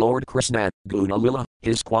name of Lord Krishna, Gunalila,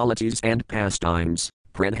 his qualities and pastimes,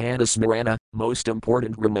 Pranhana Smarana, most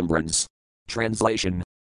important remembrance. Translation.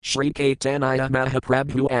 Sri Caitanya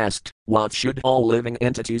Mahaprabhu asked, what should all living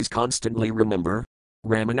entities constantly remember?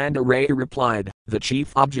 Ramananda Raya replied, the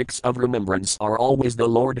chief objects of remembrance are always the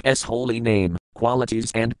Lord's holy name,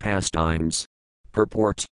 qualities and pastimes.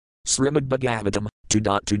 Purport. Srimad Bhagavatam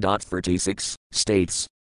 2.2.36 states.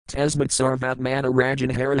 Tasmat sarvatmana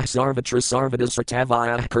rajan harah sarvatra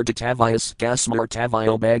sarvadasratavaya kurtatavayas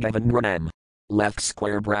kasmartavayo bhagavan ranam. Left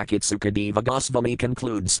square bracket Sukadeva Goswami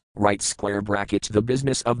concludes, right square bracket the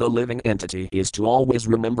business of the living entity is to always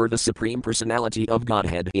remember the Supreme Personality of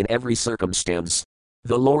Godhead in every circumstance.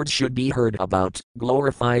 The Lord should be heard about,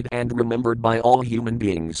 glorified and remembered by all human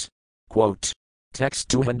beings. Quote. Text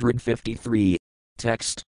 253.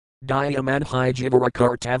 Text. Dyamadhi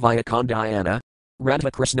Jivarakartavaya Kondayana. Radha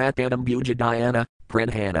Krishnapadam Bujadayana,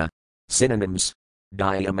 Pranhana. Synonyms.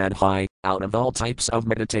 Dyamadhi, out of all types of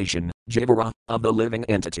meditation, Jivara, of the living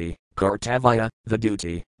entity, Kartavaya, the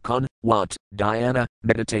duty, Kun, what, dhyana,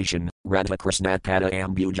 meditation, Radha Krishna Pada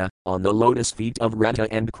Ambuja, on the lotus feet of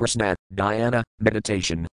Radha and Krishna, dhyana,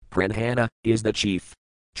 meditation, pradhana, is the chief.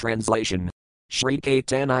 Translation. Sri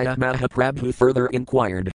Caitanya Mahaprabhu further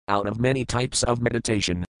inquired, out of many types of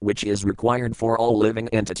meditation, which is required for all living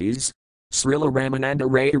entities? Srila Ramananda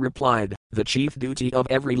Ray replied, the chief duty of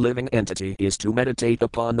every living entity is to meditate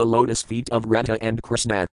upon the lotus feet of Radha and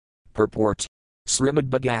Krishna. Purport. Srimad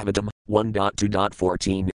Bhagavatam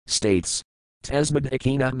 1.2.14 states, Tasmad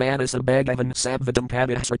Akina Manasa Bhagavan Sabvadam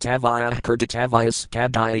Padahsratavaya Kurtatavayas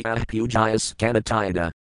Kadayah Pujayas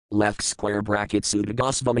Kanatayada. Left square bracket Sudha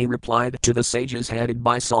Goswami replied to the sages headed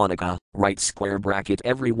by Saunaka, right square bracket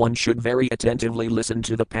everyone should very attentively listen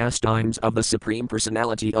to the pastimes of the Supreme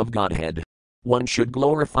Personality of Godhead. One should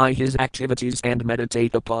glorify his activities and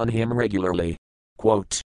meditate upon him regularly.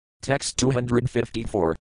 Quote. Text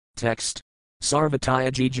 254. Text.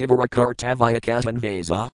 Sarvataya Jivara Kartavaya Kavan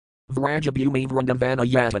Vesa. Vrajabhumi Vrandavana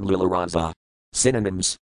Yavan Lilaraza.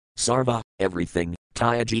 Synonyms. Sarva, everything.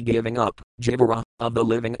 Tyaji giving up, Jivara, of the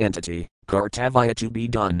living entity, Kartavaya to be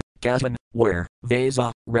done, Kavan, where,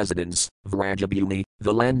 Vesa, residence, Vrajabhumi,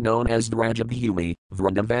 the land known as Vrajabhumi,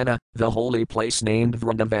 Vrandavana, the holy place named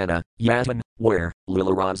Vrandavana, Yavan, where,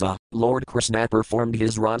 Lilaraza, Lord Krishna performed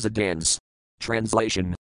his Rasa dance.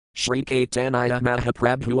 Translation. Sri Caitanya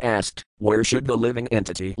Mahaprabhu asked, where should the living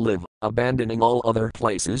entity live, abandoning all other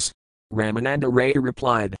places? Ramananda Ray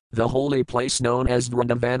replied, the holy place known as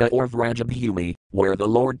Vrandavana or Vrajabhumi, where the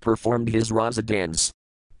Lord performed his Rasa dance.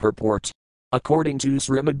 Purport. According to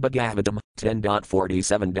Srimad Bhagavatam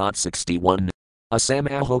 10.47.61.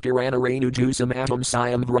 Asamaho Kiranarenu Jusamatam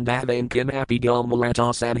Sayam Vrandavain Kimapi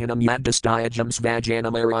Dalmalata Sadhinam Yadastayajam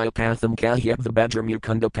Svajanam Ariapatham Kahyab Vibhadram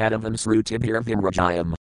Yukunda Padavam Srutibhir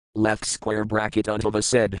Vimrajayam. Left square bracket Uddhava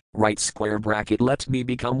said, right square bracket let me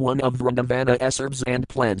become one of Vrandavana's herbs and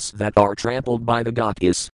plants that are trampled by the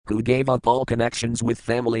gopis, who gave up all connections with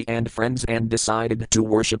family and friends and decided to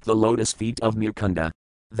worship the lotus feet of Mukunda.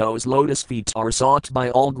 Those lotus feet are sought by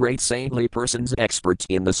all great saintly persons expert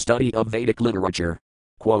in the study of Vedic literature.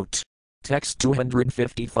 Quote. Text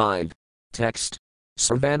 255. Text.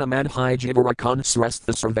 Sarvana Madhai Jivarakun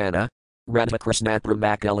Srestha Sarvana. Radha Krishna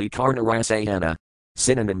Pramakali Karnarasayana.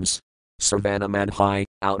 Synonyms. Sarvana Madhai,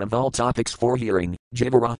 out of all topics for hearing,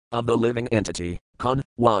 Jivara, of the living entity, Kun,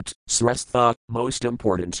 what, Srestha, most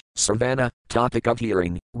important, Sarvana, topic of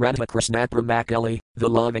hearing, Radha Krishna Pramakali, the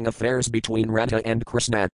loving affairs between Radha and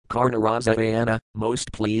Krishna, Karnarasayana,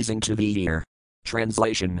 most pleasing to the ear.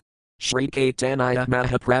 Translation. Sri Caitanya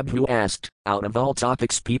Mahaprabhu asked, out of all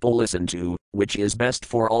topics people listen to, which is best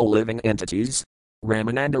for all living entities?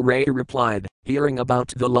 Ramananda Ray replied, hearing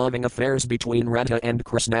about the loving affairs between Radha and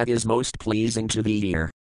Krishna is most pleasing to the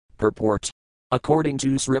ear. Purport. According to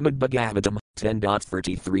Srimad Bhagavatam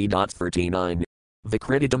 10.33.39.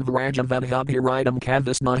 Vikriditam Vrajavadhabhiridam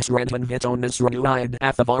Kavasnasradhan Vitonisranuayad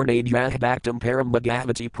Athavarnadyah Bhaktam Param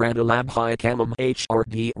Bhagavati Pradalabhaya Kamam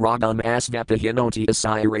HRD Ragam Asvapahinoti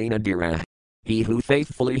Asirana Dira. He who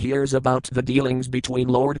faithfully hears about the dealings between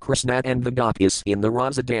Lord Krishna and the gopis in the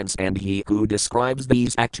Rasa dance and he who describes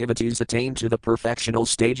these activities attain to the perfectional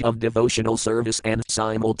stage of devotional service and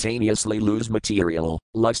simultaneously lose material,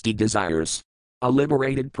 lusty desires. A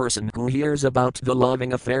liberated person who hears about the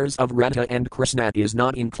loving affairs of Radha and Krishna is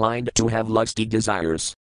not inclined to have lusty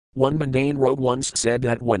desires. One mundane rogue once said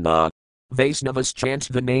that when the Vaisnavas chant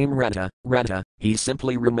the name Radha, Radha, he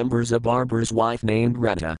simply remembers a barber's wife named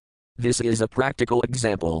Radha. This is a practical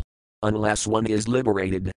example. Unless one is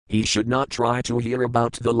liberated, he should not try to hear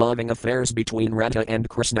about the loving affairs between Radha and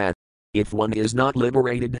Krishna. If one is not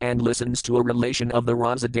liberated and listens to a relation of the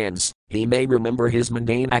Rasa dance, he may remember his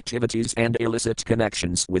mundane activities and illicit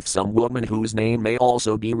connections with some woman whose name may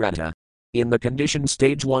also be Radha. In the conditioned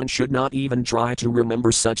stage one should not even try to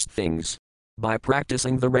remember such things. By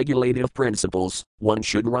practicing the regulative principles, one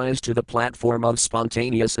should rise to the platform of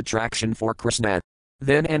spontaneous attraction for Krishna.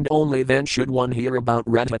 Then and only then should one hear about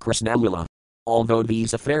Radha Krishna Lila. Although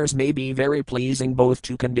these affairs may be very pleasing both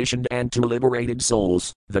to conditioned and to liberated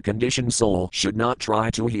souls, the conditioned soul should not try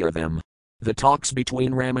to hear them. The talks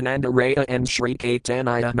between Ramananda Raya and Sri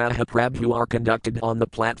Caitanya Mahaprabhu are conducted on the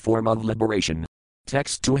platform of liberation.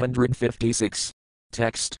 Text 256.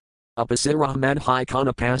 Text. Apasira Madhai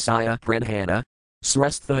Kanapasaya Pradhana.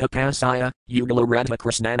 Srestha Apasaya, Yugala Radha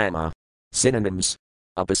Krishna Nama. Synonyms.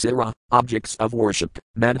 Apasira, objects of worship,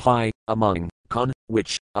 Madhai, among, Kun,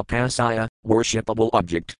 which, Apasaya, worshipable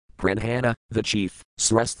object, Pradhana, the chief,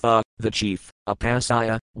 Srestha, the chief,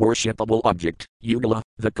 Apasaya, worshipable object, Yugala,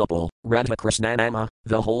 the couple, Radha Krishna Nama,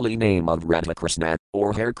 the holy name of Radha Krishna,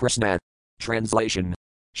 or Hare Krishna. Translation.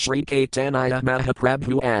 Sri Caitanya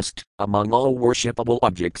Mahaprabhu asked, among all worshipable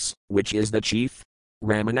objects, which is the chief?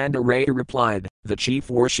 Ramananda Ray replied, the chief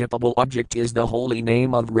worshipable object is the holy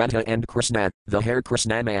name of Radha and Krishna, the Hare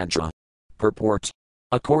Krishna mantra. Purport.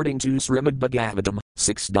 According to Srimad Bhagavatam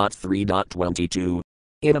 6.3.22.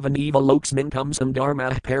 Inavaniva loksmin kamsam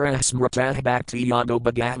dharmah parah smratah bhakti yado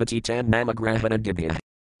bhagavati tan namagrahana dibhya.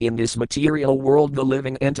 In this material world, the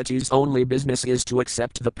living entity's only business is to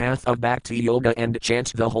accept the path of bhakti yoga and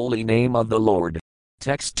chant the holy name of the Lord.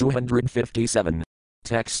 Text 257.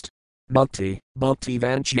 Text. Bhakti, bhakti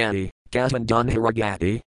vanchyati,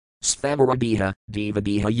 kavandanharagati, svavaradiha,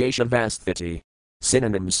 devadiha yesha vasthiti.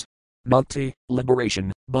 Synonyms. Bhakti,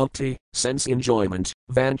 liberation, bhakti, sense enjoyment,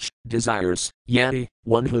 vanch, desires, yati,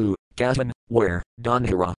 one who, kavan, where,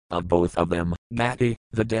 dhanhara, of both of them, gati,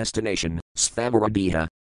 the destination, svavaradiha,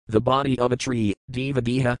 the body of a tree,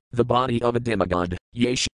 devadiha, the body of a demigod,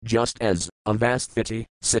 yesh, just as, avasthiti,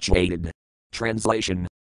 situated. Translation.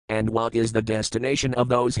 And what is the destination of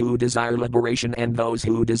those who desire liberation and those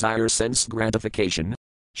who desire sense gratification?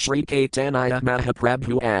 Sri Caitanya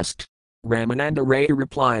Mahaprabhu asked. Ramananda Ray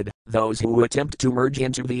replied, those who attempt to merge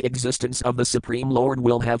into the existence of the Supreme Lord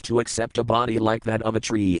will have to accept a body like that of a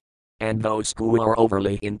tree. And those who are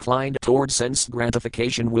overly inclined toward sense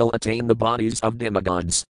gratification will attain the bodies of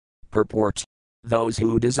demigods. Purport. Those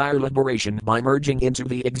who desire liberation by merging into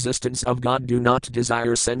the existence of God do not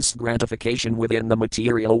desire sense gratification within the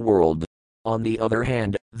material world. On the other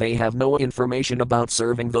hand, they have no information about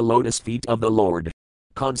serving the lotus feet of the Lord.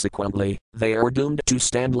 Consequently, they are doomed to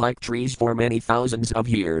stand like trees for many thousands of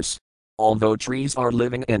years. Although trees are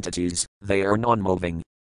living entities, they are non-moving.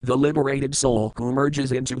 The liberated soul who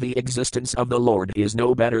merges into the existence of the Lord is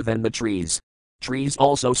no better than the trees. Trees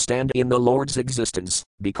also stand in the Lord's existence,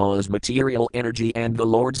 because material energy and the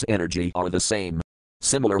Lord's energy are the same.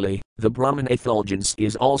 Similarly, the Brahman effulgence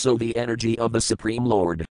is also the energy of the Supreme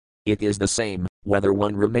Lord. It is the same, whether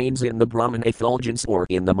one remains in the Brahman effulgence or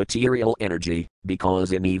in the material energy,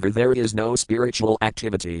 because in either there is no spiritual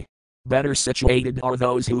activity. Better situated are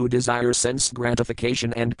those who desire sense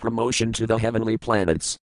gratification and promotion to the heavenly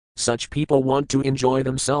planets. Such people want to enjoy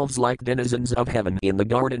themselves like denizens of heaven in the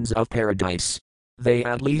gardens of paradise. They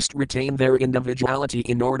at least retain their individuality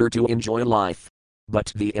in order to enjoy life.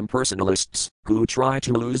 But the impersonalists, who try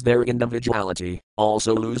to lose their individuality,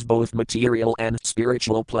 also lose both material and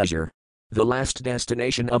spiritual pleasure. The last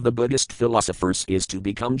destination of the Buddhist philosophers is to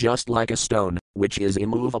become just like a stone, which is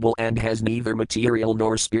immovable and has neither material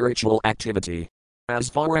nor spiritual activity. As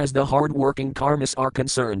far as the hard-working karmas are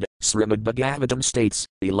concerned, Srimad Bhagavatam states,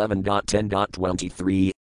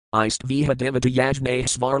 11.10.23, Istviha devata yajne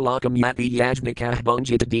svarlakam yati yajnikah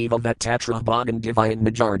bunjita deva vatatra bhagan divayan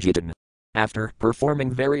najarjitan. After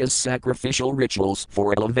performing various sacrificial rituals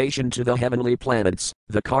for elevation to the heavenly planets,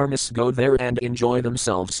 the karmas go there and enjoy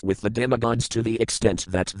themselves with the demigods to the extent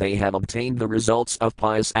that they have obtained the results of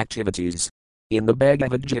pious activities. In the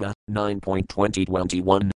Bhagavad Gita,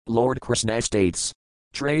 9.20-21, Lord Krishna states,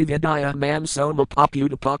 Travidaya mam soma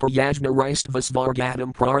papudapapa yajna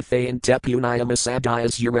ristvasvargadam prarthayan tepunayam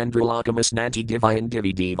asadayas urendralakam asnanti divayan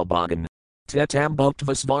divideva bhagan. Tetam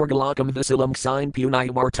bhaktvasvargalakam visilam sign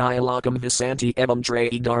punayamartayalakam visanti evam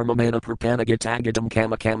trayi dharmamana prapanagatagadam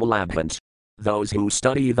kamakamalabhant. Those who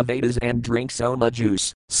study the Vedas and drink soma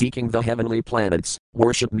juice, seeking the heavenly planets,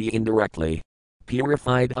 worship me indirectly.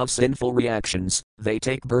 Purified of sinful reactions, they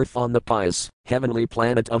take birth on the pious, heavenly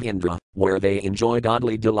planet of Indra, where they enjoy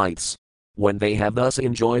godly delights. When they have thus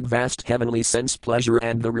enjoyed vast heavenly sense pleasure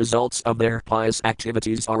and the results of their pious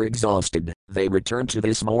activities are exhausted, they return to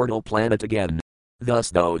this mortal planet again. Thus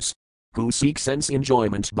those who seek sense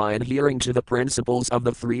enjoyment by adhering to the principles of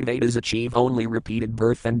the three Vedas achieve only repeated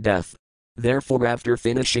birth and death. Therefore, after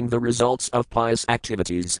finishing the results of pious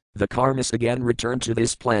activities, the karmas again return to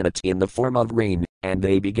this planet in the form of rain, and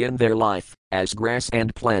they begin their life, as grass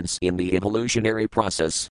and plants in the evolutionary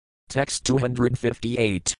process. Text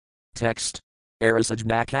 258. Text.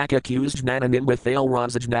 Arasajnakaka accused Nananim with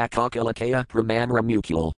Ailrazajnakakalakaya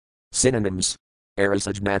Pramanramukul. Synonyms.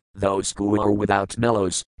 Arasajna, those who are without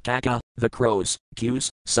mellows, Kaka, the crows, Qs,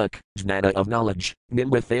 suck, Jnana of knowledge,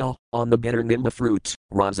 Nimwathale, on the bitter Nimba fruit,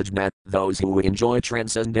 Razajna, those who enjoy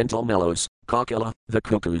transcendental mellows, Kakala, the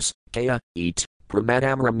cuckoos, Kaya, eat,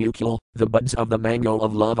 Pramadamramukul, the buds of the mango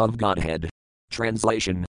of love of Godhead.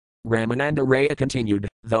 Translation. Ramananda Raya continued,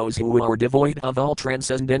 those who are devoid of all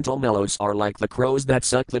transcendental mellows are like the crows that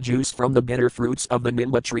suck the juice from the bitter fruits of the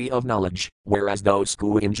Nimba tree of knowledge, whereas those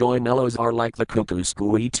who enjoy mellows are like the cuckoos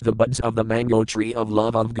who eat the buds of the mango tree of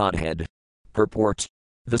love of Godhead. Purport.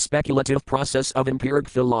 The speculative process of empiric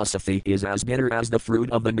philosophy is as bitter as the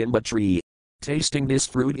fruit of the Nimba tree. Tasting this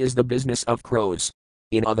fruit is the business of crows.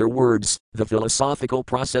 In other words, the philosophical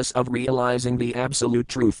process of realizing the absolute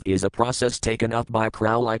truth is a process taken up by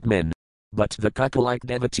crow-like men. But the cuckoo-like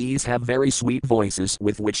devotees have very sweet voices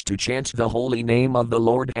with which to chant the holy name of the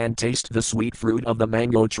Lord and taste the sweet fruit of the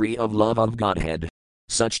mango tree of love of Godhead.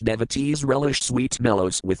 Such devotees relish sweet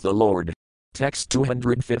mellows with the Lord. Text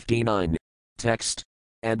 259. Text.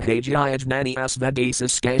 Adhajayajnani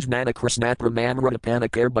asvadesas skajnana krishnapramamrita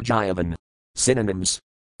panikarbhajayavan. Synonyms.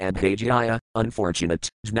 Adhajaya, unfortunate,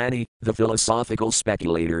 jnani, the philosophical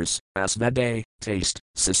speculators, asvade, taste,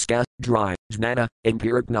 saska, dry, jnana,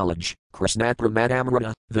 empiric knowledge,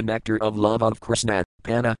 krishnapramamrita, the nectar of love of Krishna,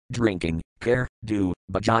 pana, drinking, care, do,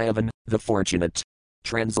 bhajayavan, the fortunate.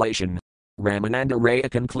 Translation. Ramananda Raya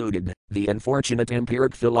concluded, the unfortunate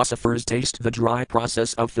empiric philosophers taste the dry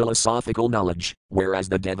process of philosophical knowledge, whereas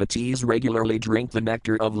the devotees regularly drink the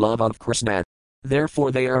nectar of love of Krishna. Therefore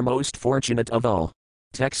they are most fortunate of all.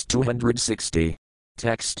 Text 260.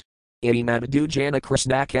 Text. Inimadujana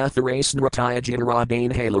Krishnakathares Nrataya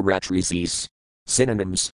Jinaradane Halaratrisis.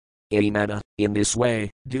 Synonyms. Inimada, in this way,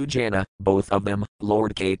 Dujana, both of them,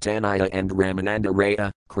 Lord Caitanya and Ramananda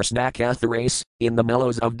Raya, Krishnakathares, in the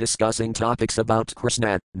mellows of discussing topics about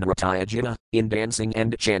Krishna, Nratayajana, in dancing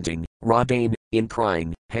and chanting, Radane, in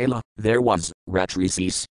crying, Hala, there was,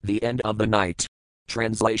 Ratrisis, the end of the night.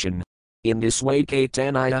 Translation. In this way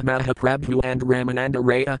Caitanya Mahaprabhu and Ramananda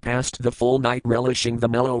Raya passed the full night relishing the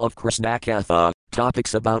mellow of Krishnakatha,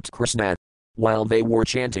 topics about Krishna. While they were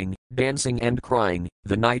chanting, dancing and crying,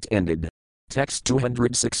 the night ended. Text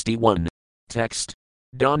 261. Text.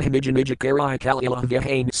 Don Himijanijakarai Kalila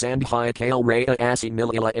Vyahane Sandhya Kale Raya Asi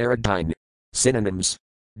Milila Aradine. Synonyms.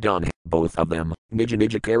 Don, both of them,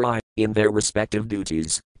 Nijanijakarai, in their respective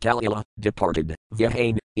duties, Kalila, departed,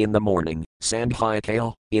 Vyahane, in the morning, Sandhya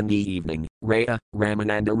Kale, in the evening, Raya,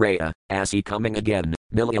 Ramananda Raya, Asi coming again,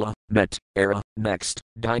 Milila, met, Era, next,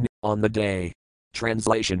 dine, on the day.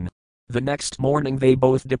 Translation. The next morning they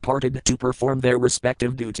both departed to perform their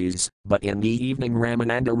respective duties, but in the evening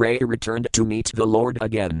Ramananda Raya returned to meet the Lord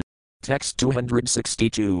again. Text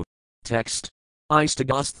 262. Text.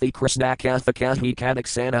 Istagasthi Krishnakatha Kahi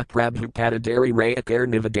Kadaksana Prabhupadadari Raya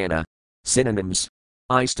Karnivadana. Synonyms.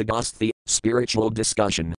 Istagasthi, spiritual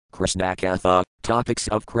discussion, Krishnakatha, topics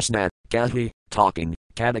of Krishna, Kahi, talking,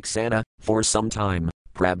 Kadaksana, for some time.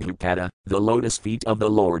 Prabhupada, the lotus feet of the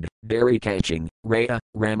Lord, Dari catching, Raya,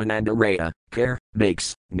 Ramananda Raya, care,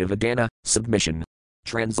 makes, Nivadana, submission.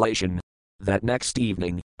 Translation. That next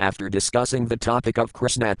evening, after discussing the topic of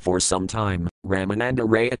Krishna for some time, Ramananda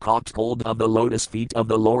Raya caught hold of the lotus feet of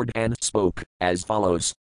the Lord and spoke, as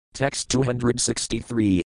follows. Text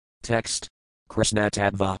 263. Text. Krishna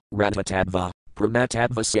Tadva, Radha Tadva,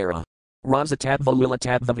 Pramatadva Sara. Rasa Tadva Lila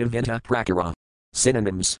Tadva Vivinta Prakara.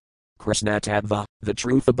 Synonyms. Krishna Tadva, the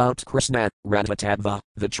truth about Krishna, Radha Tadva,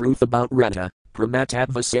 the truth about Radha,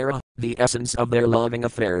 Pramatadva Sara, the essence of their loving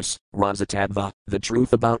affairs, Rasa Tadva, the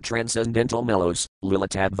truth about transcendental mellows, Lila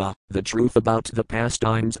Tadva, the truth about the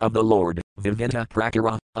pastimes of the Lord, Vivinta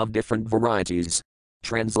Prakara, of different varieties.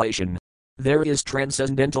 Translation. There is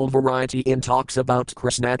transcendental variety in talks about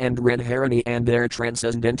Krishna and Radharani and their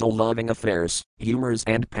transcendental loving affairs, humors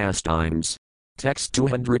and pastimes. Text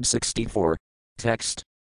 264. Text.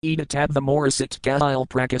 Ida Tadva Morasit Kail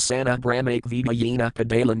Prakasana Brahmak Vidayana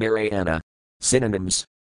Padala Narayana. Synonyms.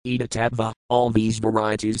 Ida Tadva, all these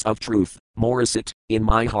varieties of truth, Morasit, in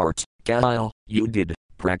my heart, Kail, you did,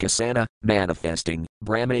 Prakasana, manifesting,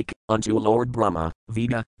 Brahmak, unto Lord Brahma,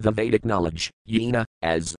 Vida, the Vedic knowledge, Yena,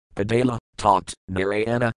 as, Padala, taught,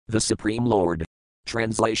 Narayana, the Supreme Lord.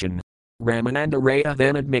 Translation. Ramananda Raya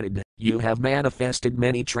then admitted, you have manifested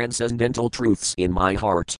many transcendental truths in my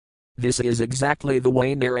heart. This is exactly the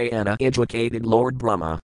way Narayana educated Lord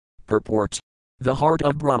Brahma. Purport. The heart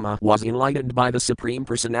of Brahma was enlightened by the Supreme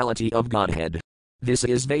Personality of Godhead. This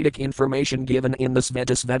is Vedic information given in the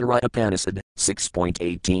Svetasvatara Upanishad,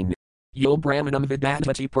 6.18. Yo Brahmanam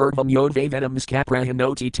Vidadvati Purvam Yod Vedanam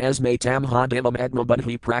Skaprahinoti Tesme Tamha Devam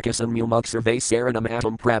Admabudhi Prakasam Yumuksarve Saranam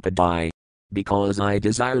Atam Prapadai. Because I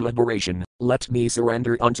desire liberation, let me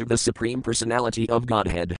surrender unto the Supreme Personality of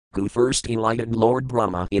Godhead, who first enlightened Lord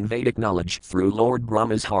Brahma in Vedic knowledge through Lord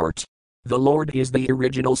Brahma's heart. The Lord is the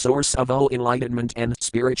original source of all enlightenment and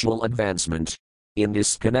spiritual advancement. In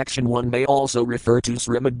this connection one may also refer to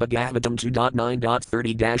Srimad Bhagavatam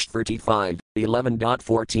 2.9.30-35,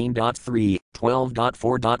 11.14.3,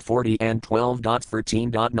 12.4.40 and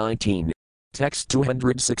 12.13.19. Text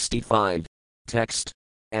 265. Text.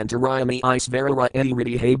 Antarayami Isvarara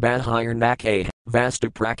Ediridi He Bahirnake, Vastu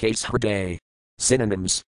Prakes Hriday.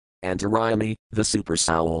 Synonyms. Antaryami, the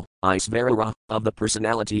supersoul, Isvarara, of the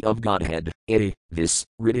personality of Godhead, Iti, this,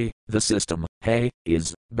 Riddhi, the system, He,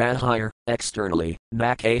 is, Bahir, externally,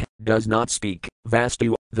 Nake, does not speak,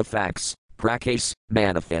 Vastu, the facts, Prakase,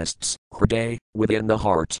 manifests, Hriday, within the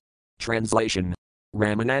heart. Translation.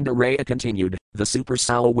 Ramananda Raya continued, the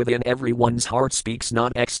supersoul within everyone's heart speaks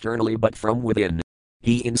not externally but from within.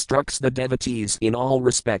 He instructs the devotees in all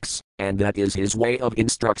respects, and that is his way of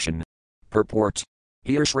instruction. Purport.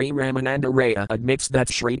 Here Sri Ramananda Raya admits that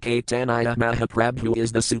Sri Caitanya Mahaprabhu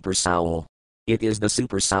is the supersoul. It is the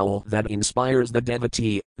supersoul that inspires the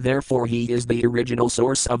devotee, therefore he is the original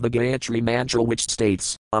source of the Gayatri mantra which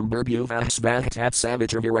states, Amburbhuvah Svahatat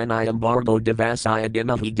Savitarviranayam Bhargo Devasaya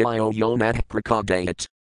Dimahi Dyo Yonat Prakagayat.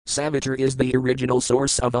 Savitar is the original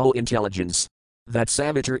source of all intelligence. That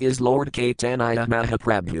Savitar is Lord Caitanya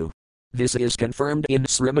Mahaprabhu. This is confirmed in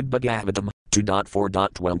Srimad Bhagavatam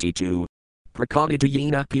 2.4.22.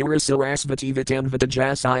 Prakaditayena Purasarasvati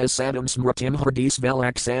Vitanvadajasaya Sadam Smritim Hardis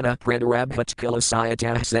Velaksana Pradarabhat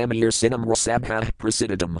Kilasayatah Samir Sinam Rasabha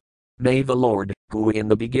Prasididam. May the Lord, who in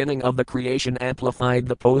the beginning of the creation amplified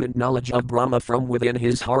the potent knowledge of Brahma from within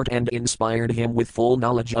his heart and inspired him with full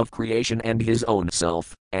knowledge of creation and his own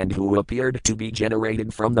self, and who appeared to be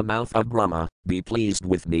generated from the mouth of Brahma, be pleased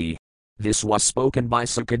with me. This was spoken by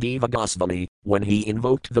Sukadeva Goswami, when he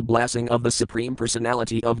invoked the blessing of the Supreme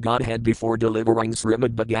Personality of Godhead before delivering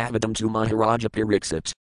Srimad Bhagavatam to Maharaja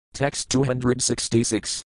Pariksit. Text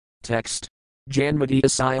 266. Text. Janmati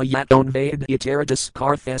asaya yaton vaid iteratus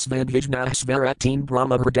karthas vadvijnah svaratin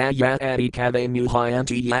brahma hridaya adi kave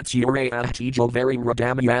muhyanti yatyurayah varing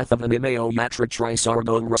radamayathavaнимeo yatra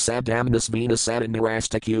trisargong rasabdamnas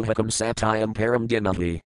venasadanirastakuhakam satayam param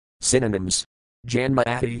dimahi. Synonyms. Janma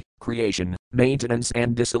adi, creation, maintenance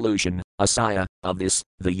and dissolution, asaya, of this,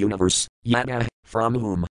 the universe, yata, from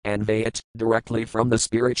whom, and vayat, directly from the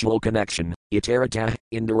spiritual connection, iterata,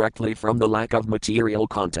 indirectly from the lack of material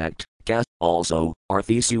contact, ka, also,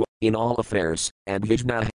 arthesu, in all affairs, and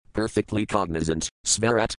vijna, perfectly cognizant,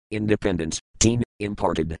 svarat, independent, teen,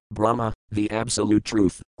 imparted, Brahma, the absolute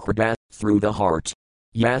truth, hridah, through the heart.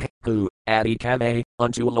 Yah, who, adi kave,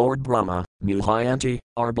 unto Lord Brahma, muhyanti,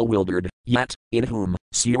 are bewildered, yet, in whom,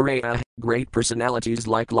 suraya, great personalities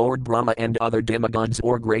like Lord Brahma and other demigods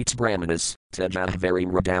or great brahmanas, tajah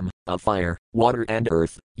varing radam, of fire, water and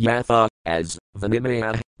earth, yatha, as,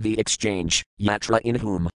 vanimaya, the exchange, yatra in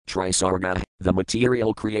whom, trisarga, the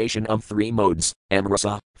material creation of three modes,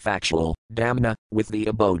 amrasa, factual, damna, with the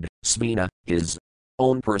abode, svena, his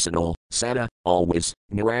own personal, sada, always,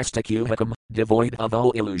 nirastakuhakam, devoid of all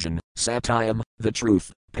illusion, satayam, the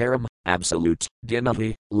truth, param, absolute,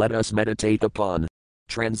 dimahi, let us meditate upon.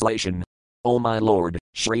 Translation. O my Lord,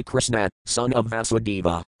 Shri Krishna, son of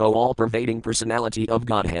Vasudeva, O all-pervading personality of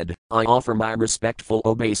Godhead, I offer my respectful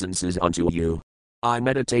obeisances unto you. I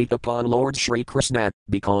meditate upon Lord Shri Krishna,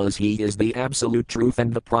 because he is the absolute truth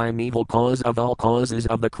and the primeval cause of all causes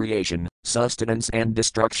of the creation, sustenance and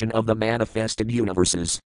destruction of the manifested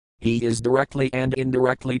universes. He is directly and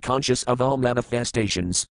indirectly conscious of all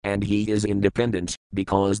manifestations, and he is independent,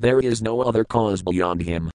 because there is no other cause beyond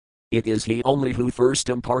him. It is he only who first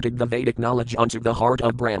imparted the Vedic knowledge unto the heart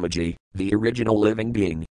of Brahmaji, the original living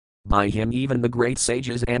being. By him even the great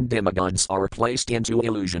sages and demigods are placed into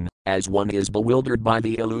illusion, as one is bewildered by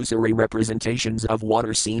the illusory representations of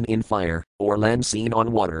water seen in fire, or land seen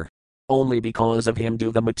on water. Only because of him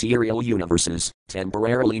do the material universes,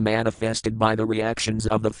 temporarily manifested by the reactions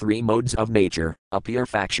of the three modes of nature, appear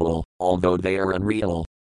factual, although they are unreal.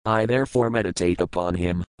 I therefore meditate upon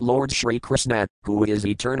him, Lord Shri Krishna, who is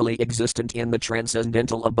eternally existent in the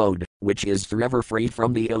transcendental abode, which is forever free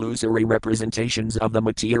from the illusory representations of the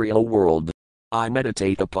material world. I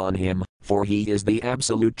meditate upon him, for he is the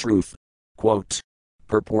absolute truth. Quote.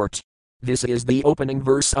 Purport. This is the opening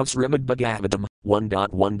verse of Srimad Bhagavatam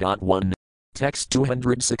 1.1.1. Text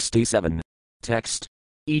 267. Text.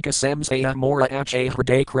 Ekasamsaya mora ache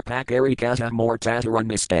hriday kripakari kata mor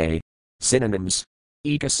tataraniste. Synonyms.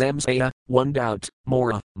 Ekasamsaya, one doubt,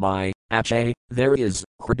 mora, my, ache, there is,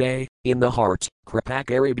 hriday, in the heart,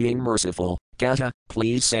 kripakari being merciful, kata,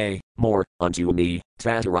 please say, more, unto me,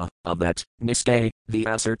 tatara, of that, niste, the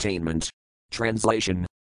ascertainment. Translation.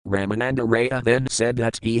 Ramananda Raya then said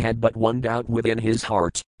that he had but one doubt within his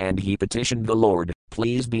heart, and he petitioned the Lord,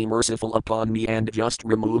 please be merciful upon me and just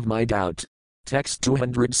remove my doubt. Text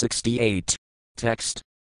 268. Text.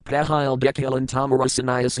 Pahil dekhilan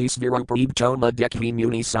tamarasanayasis virupaibtoma dekhi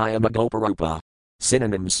muni sayamagoparupa.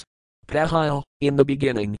 Synonyms. Pahil, in the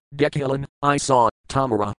beginning, dekhilan, I saw,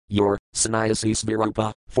 tamara, your, sanyasis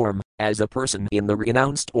virupa, form, as a person in the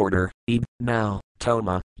renounced order, now,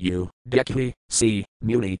 Toma, you, Dekhi, C,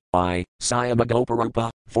 Muni, I,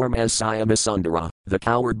 Sayamagoparupa, form as Sayamasundara, the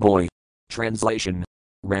coward boy. Translation.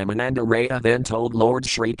 Ramananda Raya then told Lord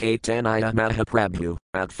Sri Caitanya Mahaprabhu,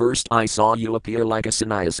 at first I saw you appear like a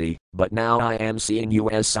sannyasi, but now I am seeing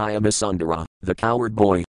you as Sayamasundara, the coward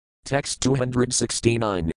boy. Text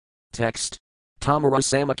 269. Text. Tamara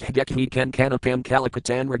Samakhdekhi Kankanapam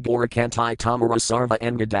Kalakatanra Gorakantai Tamara Sarva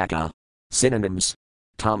Angadaka. Synonyms.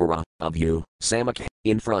 Tamara, of you, Samak,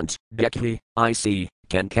 in front, Dekhi, I see,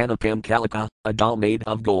 Kankanapam Kalaka, a doll made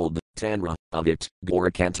of gold, Tanra, of it,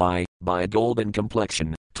 Gorakantai, by a golden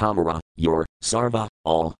complexion, Tamara, your, Sarva,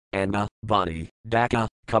 all, Anga, body, Daka,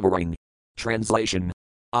 covering. Translation.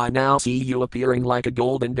 I now see you appearing like a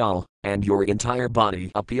golden doll, and your entire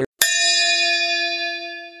body appears